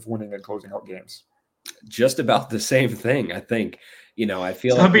terms of winning and closing out games? Just about the same thing, I think. I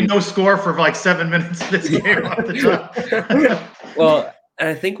feel there'll be no score for like 7 minutes this game off the top. Well, and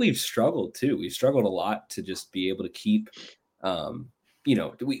I think we've struggled too. We've struggled a lot to just be able to keep,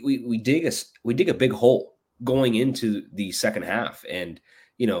 we dig a big hole going into the second half, and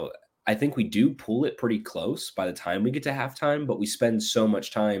I think we do pull it pretty close by the time we get to halftime, but we spend so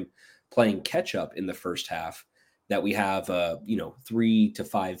much time playing catch up in the first half that we have a 3 to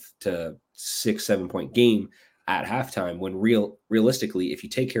 5 to 6, 7 point game at halftime, when realistically, if you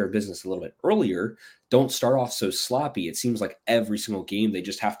take care of business a little bit earlier, don't start off so sloppy. It seems like every single game they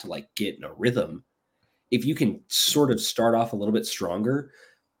just have to get in a rhythm. If you can sort of start off a little bit stronger,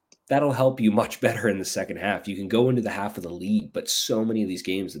 that'll help you much better in the second half. You can go into the half of the lead, but so many of these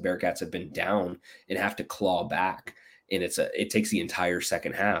games, the Bearcats have been down and have to claw back. And it takes the entire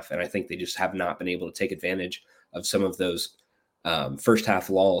second half. And I think they just have not been able to take advantage of some of those first half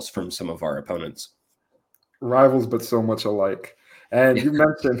lulls from some of our opponents. Rivals, but so much alike. And you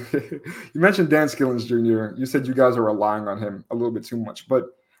mentioned Dan Skillings Jr. You said you guys are relying on him a little bit too much, but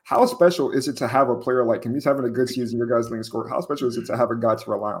how special is it to have a player like him? He's having a good season. Your guys leading scorer. How special is it to have a guy to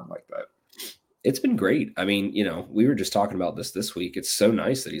rely on like that? It's been great. I mean, we were just talking about this week. It's so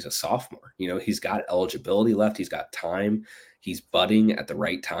nice that he's a sophomore. He's got eligibility left. He's got time. He's budding at the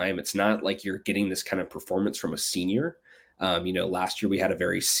right time. It's not like you're getting this kind of performance from a senior. Last year we had a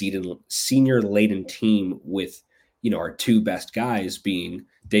very senior-laden team with, our 2 best guys being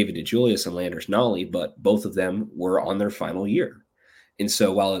David DeJulius and Landers Nolly, but both of them were on their final year. And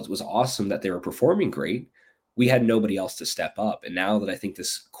so while it was awesome that they were performing great, we had nobody else to step up. And now that I think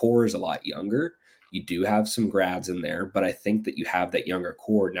this core is a lot younger, you do have some grads in there, but I think that you have that younger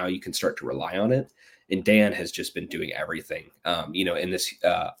core. Now you can start to rely on it. And Dan has just been doing everything. In this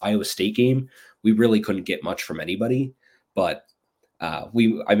Iowa State game, we really couldn't get much from anybody. But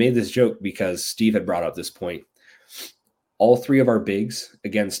I made this joke because Steve had brought up this point. All 3 of our bigs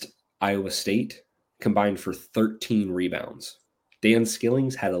against Iowa State combined for 13 rebounds. Dan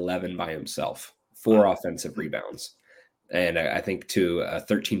Skillings had 11 by himself, 4 offensive rebounds, and I think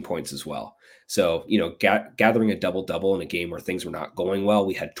 13 points as well. So, gathering a double-double in a game where things were not going well.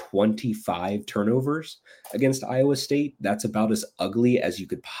 We had 25 turnovers against Iowa State. That's about as ugly as you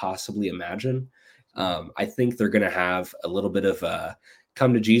could possibly imagine. I think they're going to have a little bit of a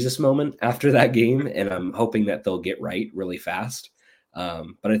come to Jesus moment after that game, and I'm hoping that they'll get right really fast.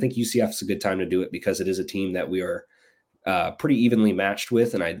 But I think UCF is a good time to do it because it is a team that we are pretty evenly matched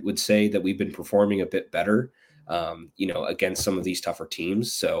with, and I would say that we've been performing a bit better, against some of these tougher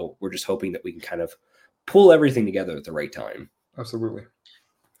teams. So we're just hoping that we can kind of pull everything together at the right time. Absolutely.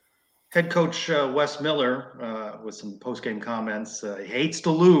 Head coach Wes Miller with some post-game comments. He hates to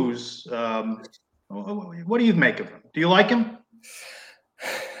lose. What do you make of him? Do you like him?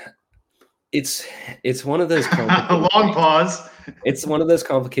 It's one of those A long pause. It's one of those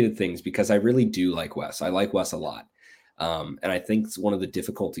complicated things because I really do like Wes. I like Wes a lot. And I think it's one of the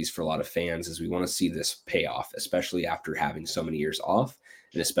difficulties for a lot of fans is we want to see this pay off, especially after having so many years off,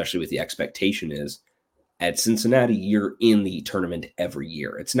 and especially with the expectation is at Cincinnati, you're in the tournament every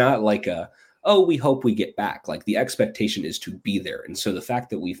year. It's not like we hope we get back. Like the expectation is to be there. And so the fact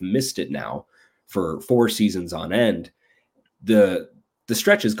that we've missed it now for 4 seasons on end, the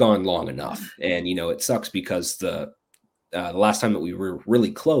stretch has gone long enough. And, it sucks because the last time that we were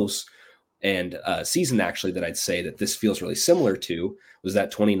really close and season actually that I'd say that this feels really similar to was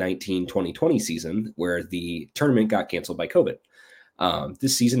that 2019-2020 season where the tournament got canceled by COVID.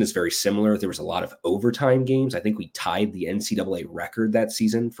 This season is very similar. There was a lot of overtime games. I think we tied the NCAA record that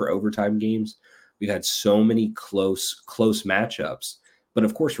season for overtime games. We've had so many close matchups, but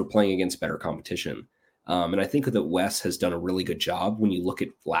of course we're playing against better competition. And I think that Wes has done a really good job. When you look at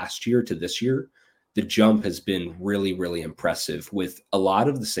last year to this year, the jump has been really, really impressive with a lot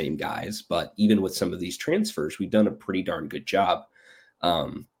of the same guys, but even with some of these transfers, we've done a pretty darn good job.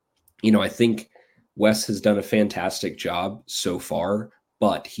 I think Wes has done a fantastic job so far,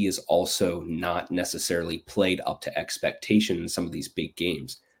 but he has also not necessarily played up to expectation in some of these big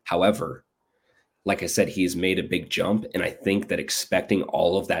games. However, like I said, he has made a big jump, and I think that expecting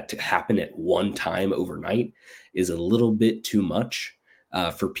all of that to happen at one time overnight is a little bit too much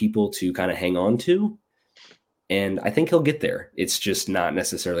for people to kind of hang on to. And I think he'll get there. It's just not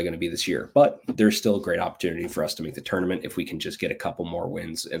necessarily going to be this year, but there's still a great opportunity for us to make the tournament if we can just get a couple more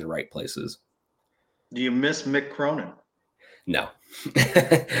wins in the right places. Do you miss Mick Cronin? No.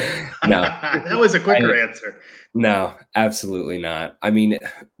 No. That was a quicker answer. No, absolutely not. I mean,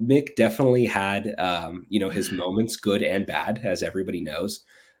 Mick definitely had, his moments, good and bad, as everybody knows.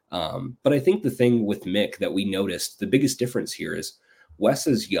 But I think the thing with Mick that we noticed, the biggest difference here is Wes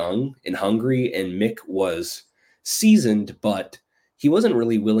is young and hungry, and Mick was seasoned, but he wasn't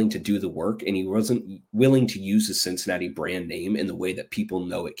really willing to do the work, and he wasn't willing to use the Cincinnati brand name in the way that people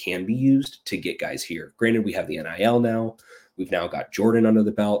know it can be used to get guys here. Granted, we have the NIL now. We've now got Jordan under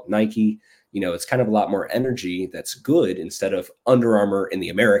the belt, Nike. It's kind of a lot more energy that's good. Instead of Under Armour in the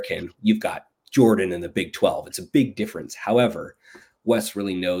American, you've got Jordan in the Big 12. It's a big difference. However, Wes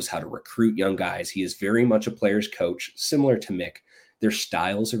really knows how to recruit young guys. He is very much a player's coach, similar to Mick. Their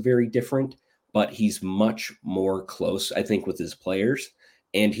styles are very different, but he's much more close, I think, with his players,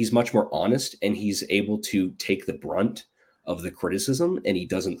 and he's much more honest, and he's able to take the brunt of the criticism, and he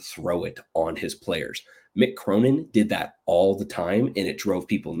doesn't throw it on his players. Mick Cronin did that all the time, and it drove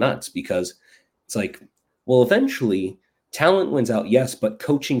people nuts because it's like, well, eventually talent wins out, yes, but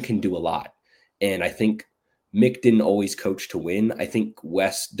coaching can do a lot. And I think Mick didn't always coach to win. I think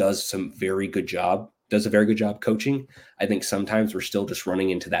Wes does a very good job coaching. I think sometimes we're still just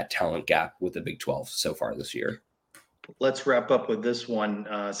running into that talent gap with the Big 12 so far this year. Let's wrap up with this one.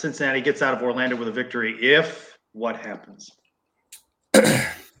 Cincinnati gets out of Orlando with a victory. If what happens?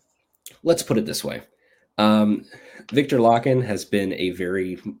 Let's put it this way. Victor Locken has been a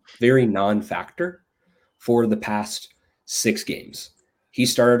very, very non-factor for the past 6 games. He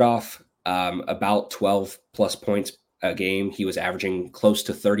started off about 12 plus points a game. He was averaging close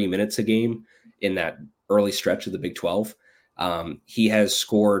to 30 minutes a game in that early stretch of the Big 12. He has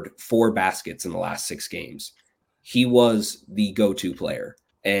scored 4 baskets in the last 6 games. He was the go-to player,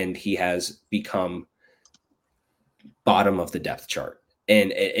 and he has become bottom of the depth chart.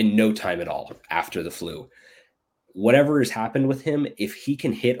 And in no time at all after the flu. Whatever has happened with him, if he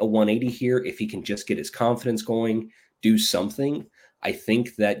can hit a 180 here, if he can just get his confidence going, do something, I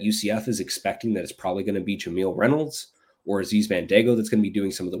think that UCF is expecting that it's probably going to be Jameel Reynolds or Aziz Bandago that's going to be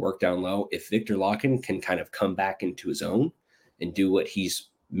doing some of the work down low. If Victor Locken can kind of come back into his own and do what he's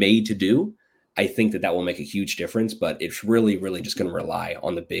made to do, I think that will make a huge difference, but it's really, really just going to rely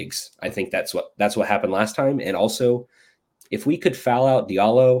on the bigs. I think that's what happened last time. And also, if we could foul out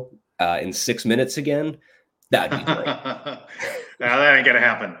Diallo in 6 minutes again, that'd be great. No, that ain't going to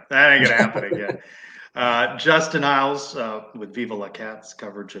happen. That ain't going to happen again. Justin Hiles with Viva La Cats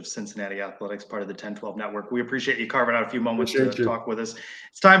coverage of Cincinnati athletics, part of the 10-12 network. We appreciate you carving out a few moments to talk with us.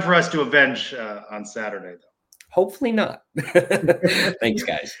 It's time for us to avenge on Saturday, though. Hopefully not. Thanks,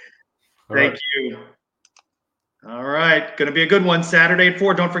 guys. Thank you. All right. Going to be a good one Saturday at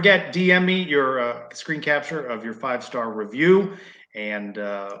 4. Don't forget, DM me your screen capture of your 5-star review and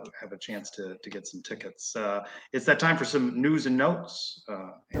have a chance to get some tickets. It's that time for some news and notes.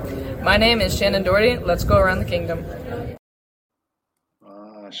 My name is Shannon Doherty. Let's go around the kingdom.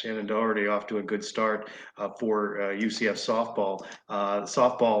 Shannon Doherty off to a good start for UCF softball.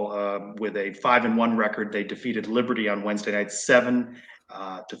 Softball with a 5-1 record. They defeated Liberty on Wednesday night,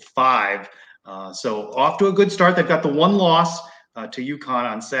 7-5. So off to a good start. They've got the one loss to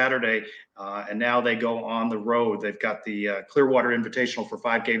UConn on Saturday, and now they go on the road. They've got the Clearwater Invitational for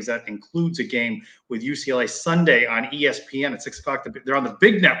 5 games. That includes a game with UCLA Sunday on ESPN at 6 o'clock. They're on the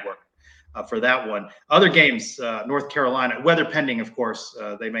big network for that one. Other games, North Carolina, weather pending, of course.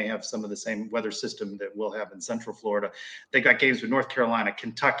 They may have some of the same weather system that we'll have in Central Florida. They got games with North Carolina,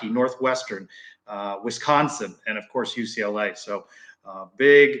 Kentucky, Northwestern, Wisconsin, and, of course, UCLA. So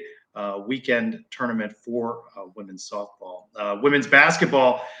big weekend tournament for women's softball. Women's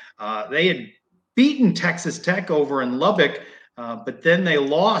basketball, they had beaten Texas Tech over in Lubbock, but then they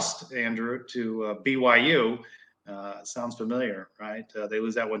lost, Andrew, to BYU. Sounds familiar, right? They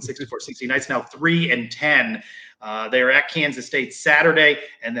lose that one 64-60. It's now 3-10. They are at Kansas State Saturday,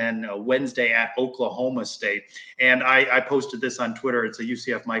 and then Wednesday at Oklahoma State. And I posted this on Twitter. It's a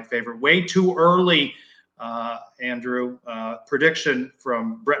UCF Mike favorite. Way too early, Andrew. Prediction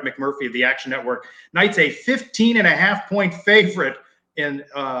from Brett McMurphy of the Action Network. Knight's a 15.5-point favorite in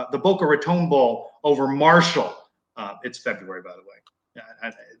the Boca Raton Bowl over Marshall. It's February, by the way.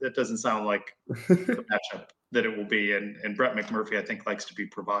 That doesn't sound like the matchup that it will be. And Brett McMurphy, I think, likes to be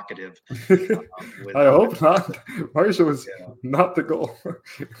provocative. I hope not. Marshall was not the goal.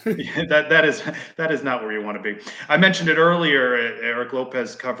 that is not where you want to be. I mentioned it earlier. Eric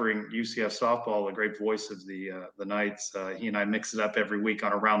Lopez covering UCF softball, a great voice of the Knights. He and I mix it up every week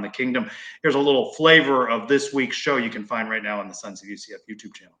on Around the Kingdom. Here's a little flavor of this week's show you can find right now on the Sons of UCF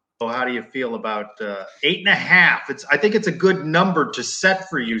YouTube channel. So how do you feel about 8.5? I think it's a good number to set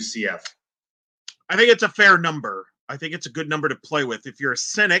for UCF. I think it's a fair number. I think it's a good number to play with. If you're a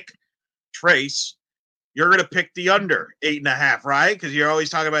cynic, Trace, you're going to pick the under 8.5, right? Because you're always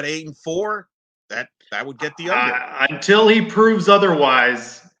talking about 8 and 4. That would get the under. Until he proves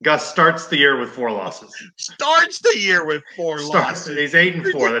otherwise, Gus starts the year with 4 losses. Starts the year with 4 losses. He's 8 and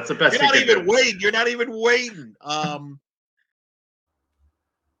 4. That's the best. You're not even waiting. You're not even waiting.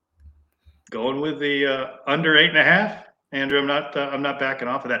 Going with the under 8.5. Andrew, I'm not backing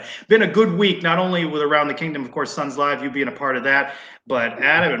off of that. Been a good week, not only with Around the Kingdom, of course, Suns Live, you being a part of that, but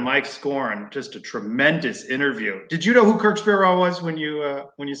Adam and Mike Scoren, just a tremendous interview. Did you know who Kirk Spiraw was when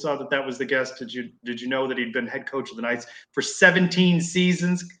you saw that was the guest? Did you know that he'd been head coach of the Knights for 17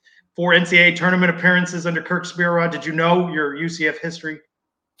 seasons, 4 NCAA tournament appearances under Kirk Spiraw? Did you know your UCF history?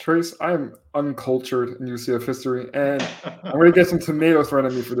 Trace, I am uncultured in UCF history, and I'm going to get some tomatoes thrown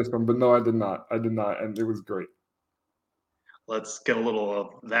at me for this one, but no, I did not, and it was great. Let's get a little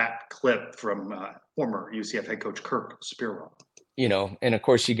of that clip from former UCF head coach Kirk Spiraw. And of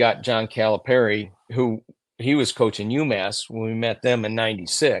course you got John Calipari, who he was coaching UMass when we met them in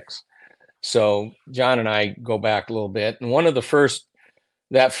 '96. So John and I go back a little bit. And one of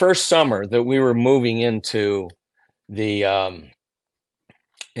that first summer that we were moving into the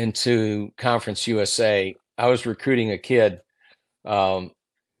into Conference USA, I was recruiting a kid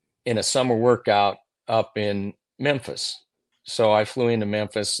in a summer workout up in Memphis. So I flew into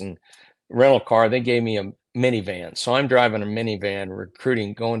Memphis and rental car. They gave me a minivan. So I'm driving a minivan,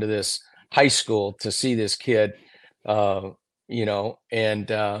 recruiting, going to this high school to see this kid, and he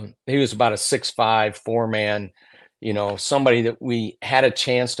was about a 6'5", 4-man, somebody that we had a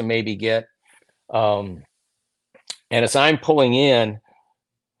chance to maybe get. And as I'm pulling in,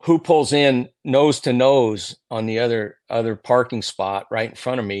 who pulls in nose to nose on the other parking spot right in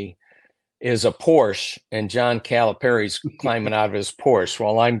front of me is a Porsche, and John Calipari's climbing out of his Porsche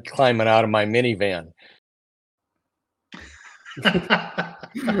while I'm climbing out of my minivan.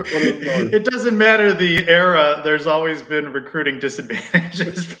 It doesn't matter the era. There's always been recruiting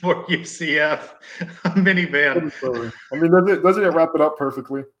disadvantages for UCF. Minivan. I mean, doesn't it wrap it up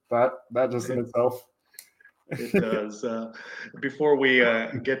perfectly? That just in itself. It does. Before we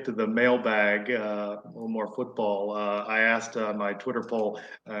get to the mailbag, a little more football, I asked on my Twitter poll,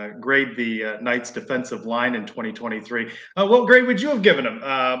 grade the Knights defensive line in 2023. What grade would you have given them?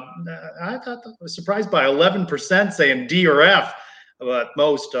 I was surprised by 11% saying D or F, but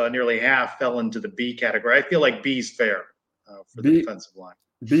most, nearly half, fell into the B category. I feel like B's fair for the defensive line.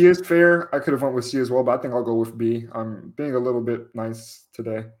 B is fair. I could have went with C as well, but I think I'll go with B. I'm being a little bit nice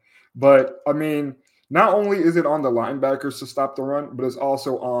today. But, I mean, not only is it on the linebackers to stop the run, but it's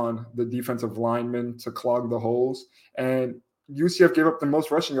also on the defensive linemen to clog the holes. And UCF gave up the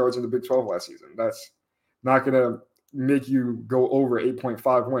most rushing yards in the Big 12 last season. That's not going to make you go over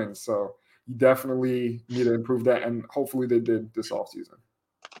 8.5 wins. So you definitely need to improve that, and hopefully they did this offseason.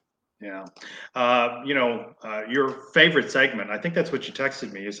 Yeah. Your favorite segment, I think that's what you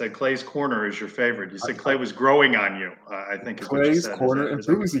texted me. You said Clay's Corner is your favorite. You said Clay was growing on you, I think is what you Clay's said. Corner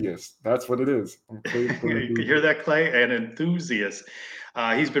enthusiast. That's what it is. I'm Clay's Corner You can hear that, Clay? An enthusiast.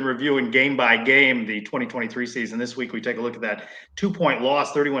 He's been reviewing game by game the 2023 season. This week, we take a look at that 2-point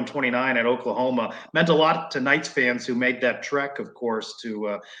loss, 31-29 at Oklahoma. Meant a lot to Knights fans who made that trek, of course,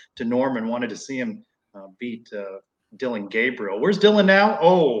 to Norman. Wanted to see him beat Dylan Gabriel. Where's Dylan now?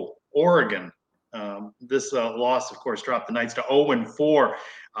 Oh, Oregon. This loss, of course, dropped the Knights to 0-4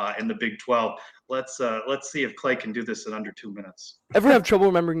 in the Big 12. Let's see if Clay can do this in under 2 minutes. Ever have trouble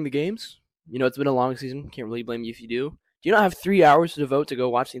remembering the games? You know, it's been a long season. Can't really blame you if you do. Do you not have 3 hours to devote to go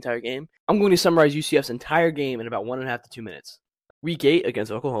watch the entire game? I'm going to summarize UCF's entire game in about 1.5 to 2 minutes. Week 8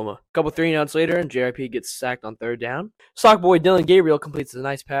 against Oklahoma. A couple 3-and-outs later, and JRP gets sacked on 3rd down. Sock boy Dylan Gabriel completes a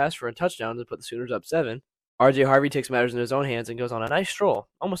nice pass for a touchdown to put the Sooners up 7. RJ Harvey takes matters in his own hands and goes on a nice stroll,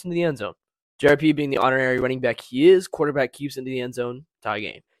 almost into the end zone. JRP, being the honorary running back he is, quarterback keeps into the end zone, tie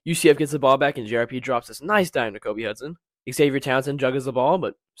game. UCF gets the ball back, and JRP drops this nice dime to Kobe Hudson. Xavier Townsend juggles the ball,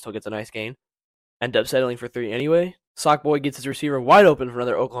 but still gets a nice gain. End up settling for 3 anyway. Sockboy gets his receiver wide open for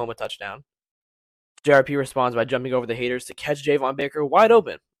another Oklahoma touchdown. JRP responds by jumping over the haters to catch Javon Baker wide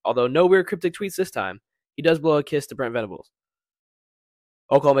open, although no weird cryptic tweets this time. He does blow a kiss to Brent Venables.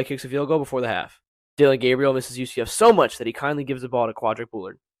 Oklahoma kicks a field goal before the half. Dylan Gabriel misses UCF so much that he kindly gives the ball to Quadric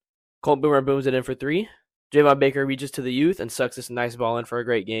Bullard. Colt Boomer booms it in for 3. Javon Baker reaches to the youth and sucks this nice ball in for a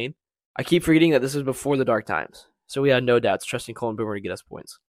great gain. I keep forgetting that this was before the dark times, so we had no doubts trusting Colton Boomer to get us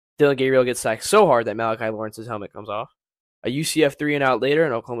points. Dylan Gabriel gets sacked so hard that Malachi Lawrence's helmet comes off. A UCF 3-and-out later,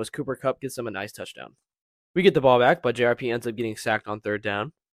 and Oklahoma's Cooper Kupp gets them a nice touchdown. We get the ball back, but JRP ends up getting sacked on 3rd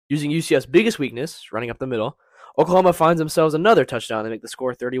down. Using UCF's biggest weakness, running up the middle, Oklahoma finds themselves another touchdown to make the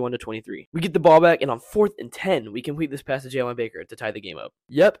score 31-23. We get the ball back, and on 4th and 10, we complete this pass to Jalen Baker to tie the game up.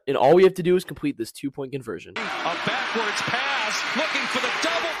 Yep, and all we have to do is complete this 2-point conversion. A backwards pass, looking for the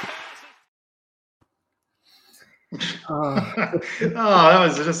double pass. That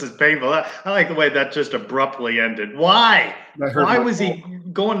was just as painful. I like the way that just abruptly ended. Why? Why was he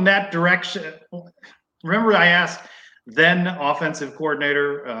going that direction? Remember, I asked then offensive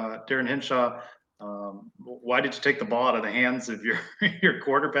coordinator Darren Hinshaw, why did you take the ball out of the hands of your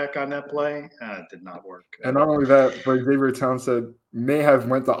quarterback on that play? It did not work. And not only that, but Xavier Townsend may have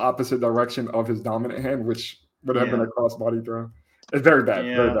went the opposite direction of his dominant hand, which would have been a cross-body throw. It's very bad,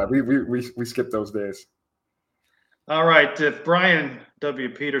 very bad. We skipped those days. All right, if Brian W.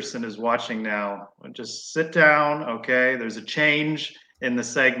 Peterson is watching now, just sit down, okay? There's a change in the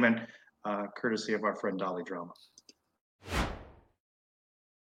segment, courtesy of our friend Dolly Drama.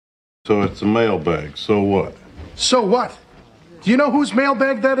 So it's a mailbag. So what? So what? Do you know whose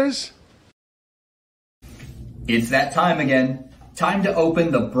mailbag that is? It's that time again. Time to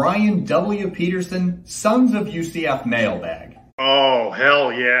open the Brian W. Peterson Sons of UCF mailbag. Oh,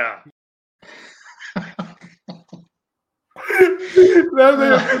 hell yeah. That's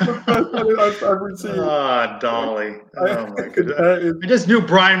the best thing I've ever seen. Dolly. Oh, my goodness. I just knew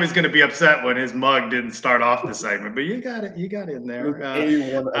Brian was going to be upset when his mug didn't start off the segment, but you got it. You got in there.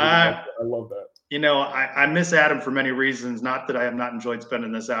 I love that. You know, I miss Adam for many reasons. Not that I have not enjoyed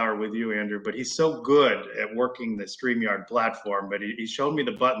spending this hour with you, Andrew, but he's so good at working the StreamYard platform. But he showed me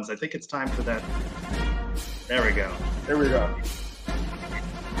the buttons. I think it's time for that. There we go. There we go.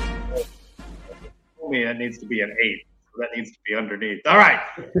 Me, that needs to be an 8. That needs to be underneath. All right.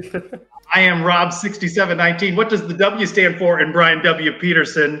 I am Rob6719. What does the W stand for in Brian W.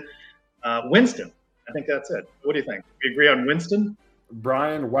 Peterson? Winston. I think that's it. What do you think? We agree on Winston?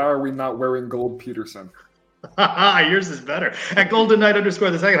 Brian, why are we not wearing gold Peterson? Yours is better. At Golden Knight _ the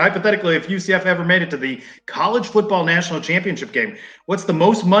second. Hypothetically, if UCF ever made it to the college football national championship game, what's the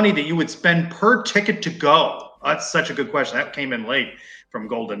most money that you would spend per ticket to go? That's such a good question. That came in late from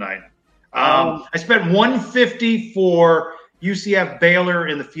Golden Knight. I spent $150 for UCF Baylor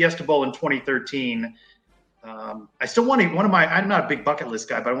in the Fiesta Bowl in 2013. I still want to, I'm not a big bucket list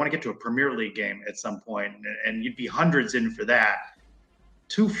guy, but I want to get to a Premier League game at some point, and you'd be hundreds in for that.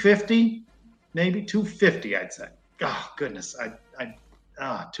 250, maybe 250, I'd say. Oh goodness,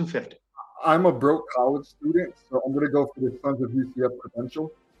 250. I'm a broke college student, so I'm going to go for the Sons of UCF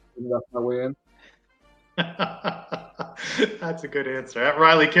credential. And that's my way in. That's a good answer. At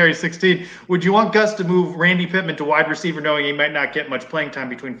Riley Carey 16, would you want Gus to move Randy Pittman to wide receiver, knowing he might not get much playing time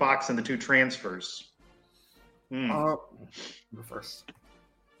between Fox and the 2 transfers? Go first.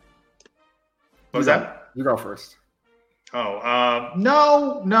 What was that? You go first.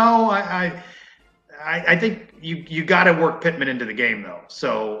 No. I think you got to work Pittman into the game though.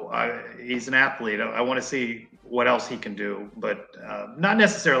 So he's an athlete. I want to see what else he can do, but not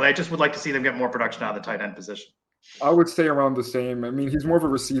necessarily. I just would like to see them get more production out of the tight end position. I would say around the same. I mean, he's more of a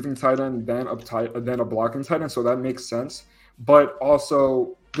receiving tight end than a blocking tight end, so that makes sense. But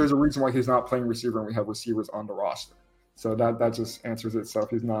also, there's a reason why he's not playing receiver, and we have receivers on the roster. So that just answers itself.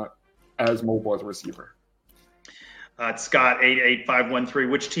 He's not as mobile as a receiver. Scott 88513.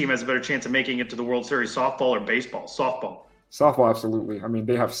 Which team has a better chance of making it to the World Series, softball or baseball? Softball. Softball, absolutely. I mean,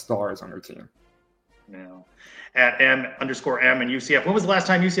 they have stars on their team. Yeah. At @M_M and UCF. When was the last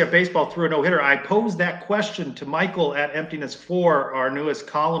time UCF baseball threw a no-hitter? I posed that question to Michael at Emptiness4, our newest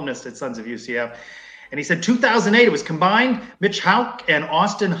columnist at Sons of UCF. And he said 2008, it was combined. Mitch Houck and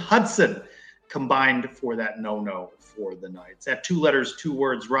Austin Hudson combined for that no-no for the Knights. At 2 letters, 2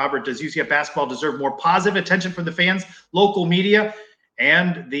 words. Robert, does UCF basketball deserve more positive attention from the fans, local media,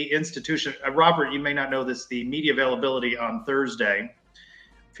 and the institution? Robert, you may not know this, the media availability on Thursday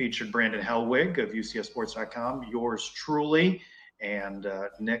featured Brandon Helwig of UCFsports.com, yours truly, and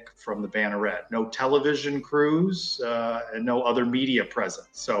Nick from the Banneret. No television crews and no other media presence.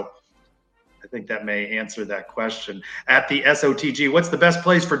 So I think that may answer that question. At the SOTG, what's the best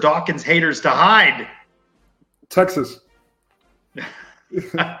place for Dawkins haters to hide? Texas. At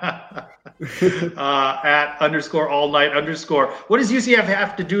 _all_night_. What does UCF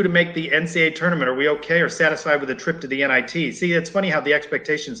have to do to make the NCAA tournament? Are we okay or satisfied with a trip to the NIT? See, it's funny how the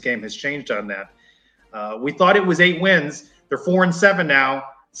expectations game has changed on that. We thought it was 8 wins. They're 4-7 now.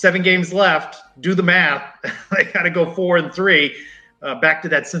 7 games left. Do the math. They got to go 4-3. Back to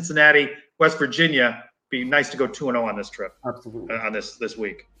that Cincinnati, West Virginia. Be nice to go 2-0 on this trip. Absolutely. On this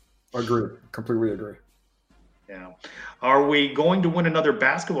week. Agree. Completely agree. Yeah. Are we going to win another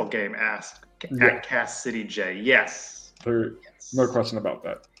basketball game? Asked at Cass City J. Yes. No question about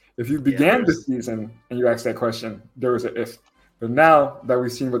that. If you began the season and you asked that question, there was an if. But now that we've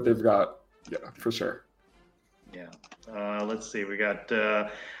seen what they've got, yeah, for sure. Yeah. Let's see. We got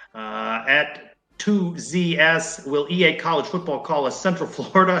at 2ZS, will EA College Football call us Central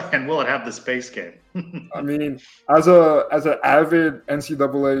Florida, and will it have the space game? I mean, as an avid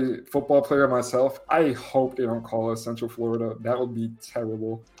NCAA football player myself, I hope they don't call us Central Florida. That would be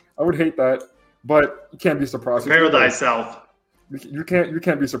terrible. I would hate that, but you can't be surprised. Prepare thyself. You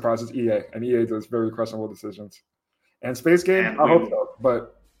can't be surprised. It's EA, and EA does very questionable decisions. And space game, I hope so,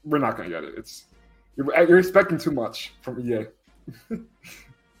 but we're not going to get it. You're expecting too much from EA.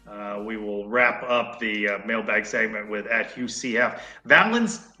 We will wrap up the mailbag segment with at UCF.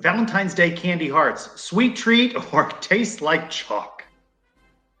 Valentine's Day candy hearts, sweet treat or taste like chalk?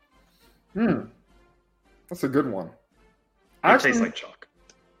 That's a good one. It tastes like chalk.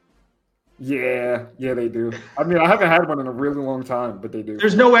 Yeah, they do. I mean, I haven't had one in a really long time, but they do.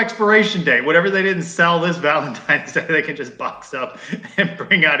 There's no expiration date. Whatever they didn't sell this Valentine's Day, they can just box up and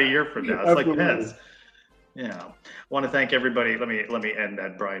bring out a year from now. It's like Pez. Yeah. I want to thank everybody. Let me end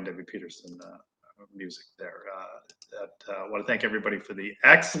that Brian W. Peterson music there. I want to thank everybody for the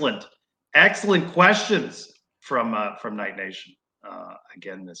excellent questions from Night Nation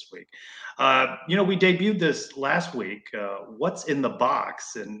again this week. We debuted this last week. What's in the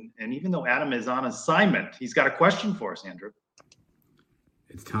box? And even though Adam is on assignment, he's got a question for us, Andrew.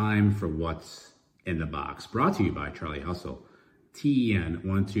 It's time for What's in the Box, brought to you by Charlie Hustle.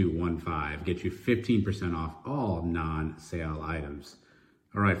 TEN1215 get you 15% off all non-sale items.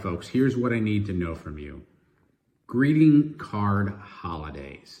 All right, folks, here's what I need to know from you. Greeting card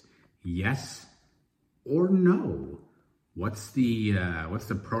holidays, yes or no? What's the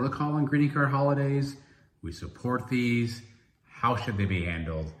protocol on greeting card holidays? We support these. How should they be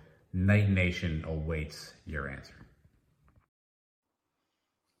handled? Night Nation awaits your answer.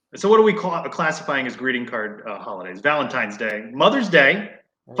 So what do we call classifying as greeting card holidays? Valentine's Day, Mother's Day,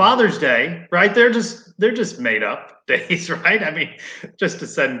 Father's Day, right? They're just made up days, right? I mean, just to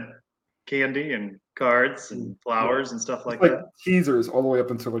send candy and cards and flowers and stuff like that. Teasers all the way up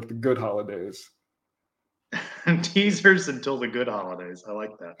until like the good holidays. Teasers until the good holidays. I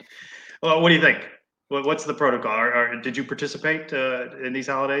like that. Well, what do you think? What's the protocol? Did you participate in these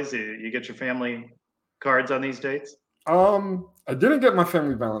holidays? You get your family cards on these dates? I didn't get my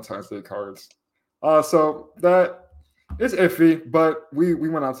family Valentine's Day cards. So that is iffy, but we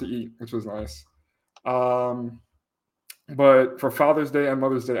went out to eat, which was nice. But for Father's Day and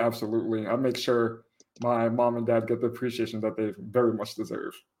Mother's Day, absolutely. I make sure my mom and dad get the appreciation that they very much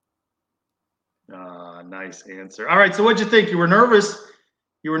deserve. Nice answer. All right, so what'd you think? You were nervous.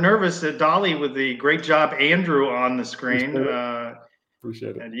 Dolly, with the great job Andrew on the screen.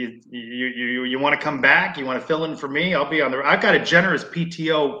 Appreciate it. And you want to come back? You want to fill in for me? I'll be on there. I've got a generous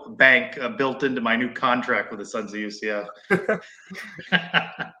PTO bank built into my new contract with the Sons of UCF.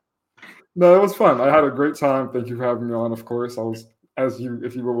 No, it was fun. I had a great time. Thank you for having me on. Of course, I was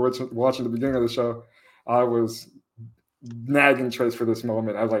if you were watching the beginning of the show, I was nagging Trace for this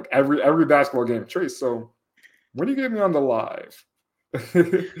moment. I was like every basketball game, Trace. So when do you get me on the live?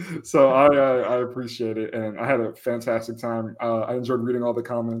 So I appreciate it, and I had a fantastic time. I enjoyed reading all the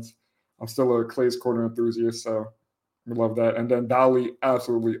comments. I'm still a Clay's Corner enthusiast, so we love that. And then Dolly,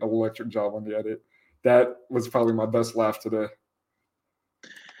 absolutely electric job on the edit. That was probably my best laugh today.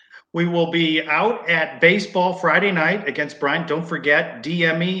 We will be out at baseball Friday night against Bryant. Don't forget,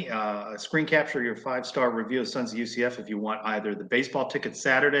 DM me, screen capture your 5-star review of Sons of UCF if you want either the baseball ticket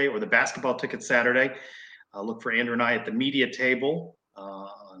Saturday or the basketball ticket Saturday. Look for Andrew and I at the media table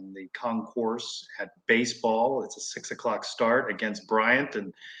on the concourse at baseball. It's a 6 o'clock start against Bryant.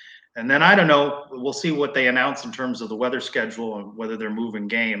 And then I don't know, we'll see what they announce in terms of the weather schedule and whether they're moving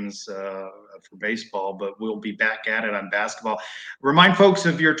games for baseball, but we'll be back at it on basketball. Remind folks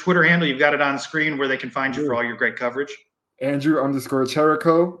of your Twitter handle. You've got it on screen where they can find you for all your great coverage.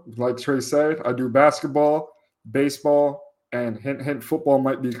 Andrew_Cherico. Like Trey said, I do basketball, baseball, and hint, football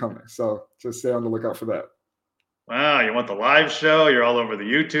might be coming. So just stay on the lookout for that. Wow, you want the live show? You're all over the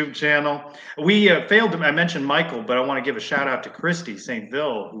YouTube channel. We failed to. I mentioned Michael, but I want to give a shout out to Christy St.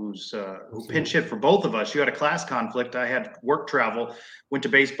 Ville, who pinch hit for both of us. You had a class conflict. I had work travel. Went to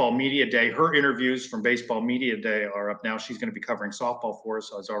Baseball Media Day. Her interviews from Baseball Media Day are up now. She's going to be covering softball for us.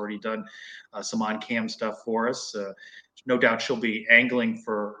 So has already done some on-cam stuff for us. No doubt she'll be angling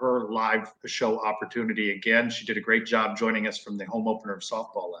for her live show opportunity again. She did a great job joining us from the home opener of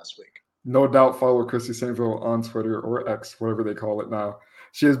softball last week. No doubt follow Christy St. Ville on Twitter or X, whatever they call it now.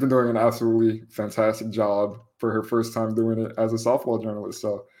 She has been doing an absolutely fantastic job for her first time doing it as a softball journalist.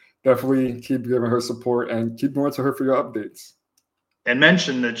 So definitely keep giving her support and keep going to her for your updates. And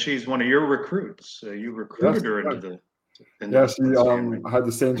mention that she's one of your recruits. You recruited her into the. I had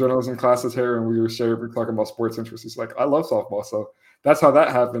the same journalism class as her, and we were talking about sports interests. She's like, I love softball. So that's how that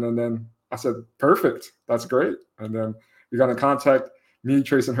happened. And then I said, perfect. That's great. And then we got in contact. Me,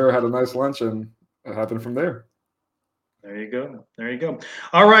 Trace, and her had a nice lunch, and it happened from there. There you go. There you go.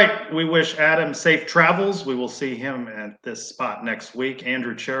 All right. We wish Adam safe travels. We will see him at this spot next week.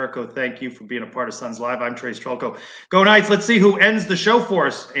 Andrew Cherico, thank you for being a part of Suns Live. I'm Trace Trelko. Go Knights. Let's see who ends the show for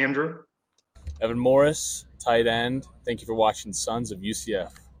us, Andrew. Evan Morris, tight end. Thank you for watching Sons of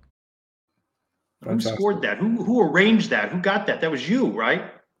UCF. Who scored that? Who arranged that? Who got that? That was you, right?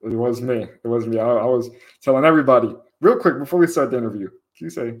 It was me. I was telling everybody. Real quick, before we start the interview, can you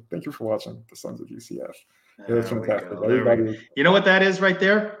say thank you for watching the Sons of UCF? It was fantastic. You know what that is right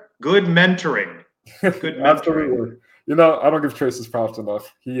there? Good mentoring. Good mentoring. Absolutely. You know, I don't give Trace his props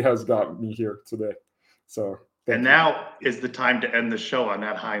enough. He has got me here today. So, and now is the time to end the show on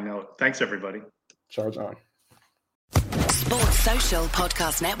that high note. Thanks, everybody. Charge on. Sports Social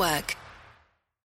Podcast Network.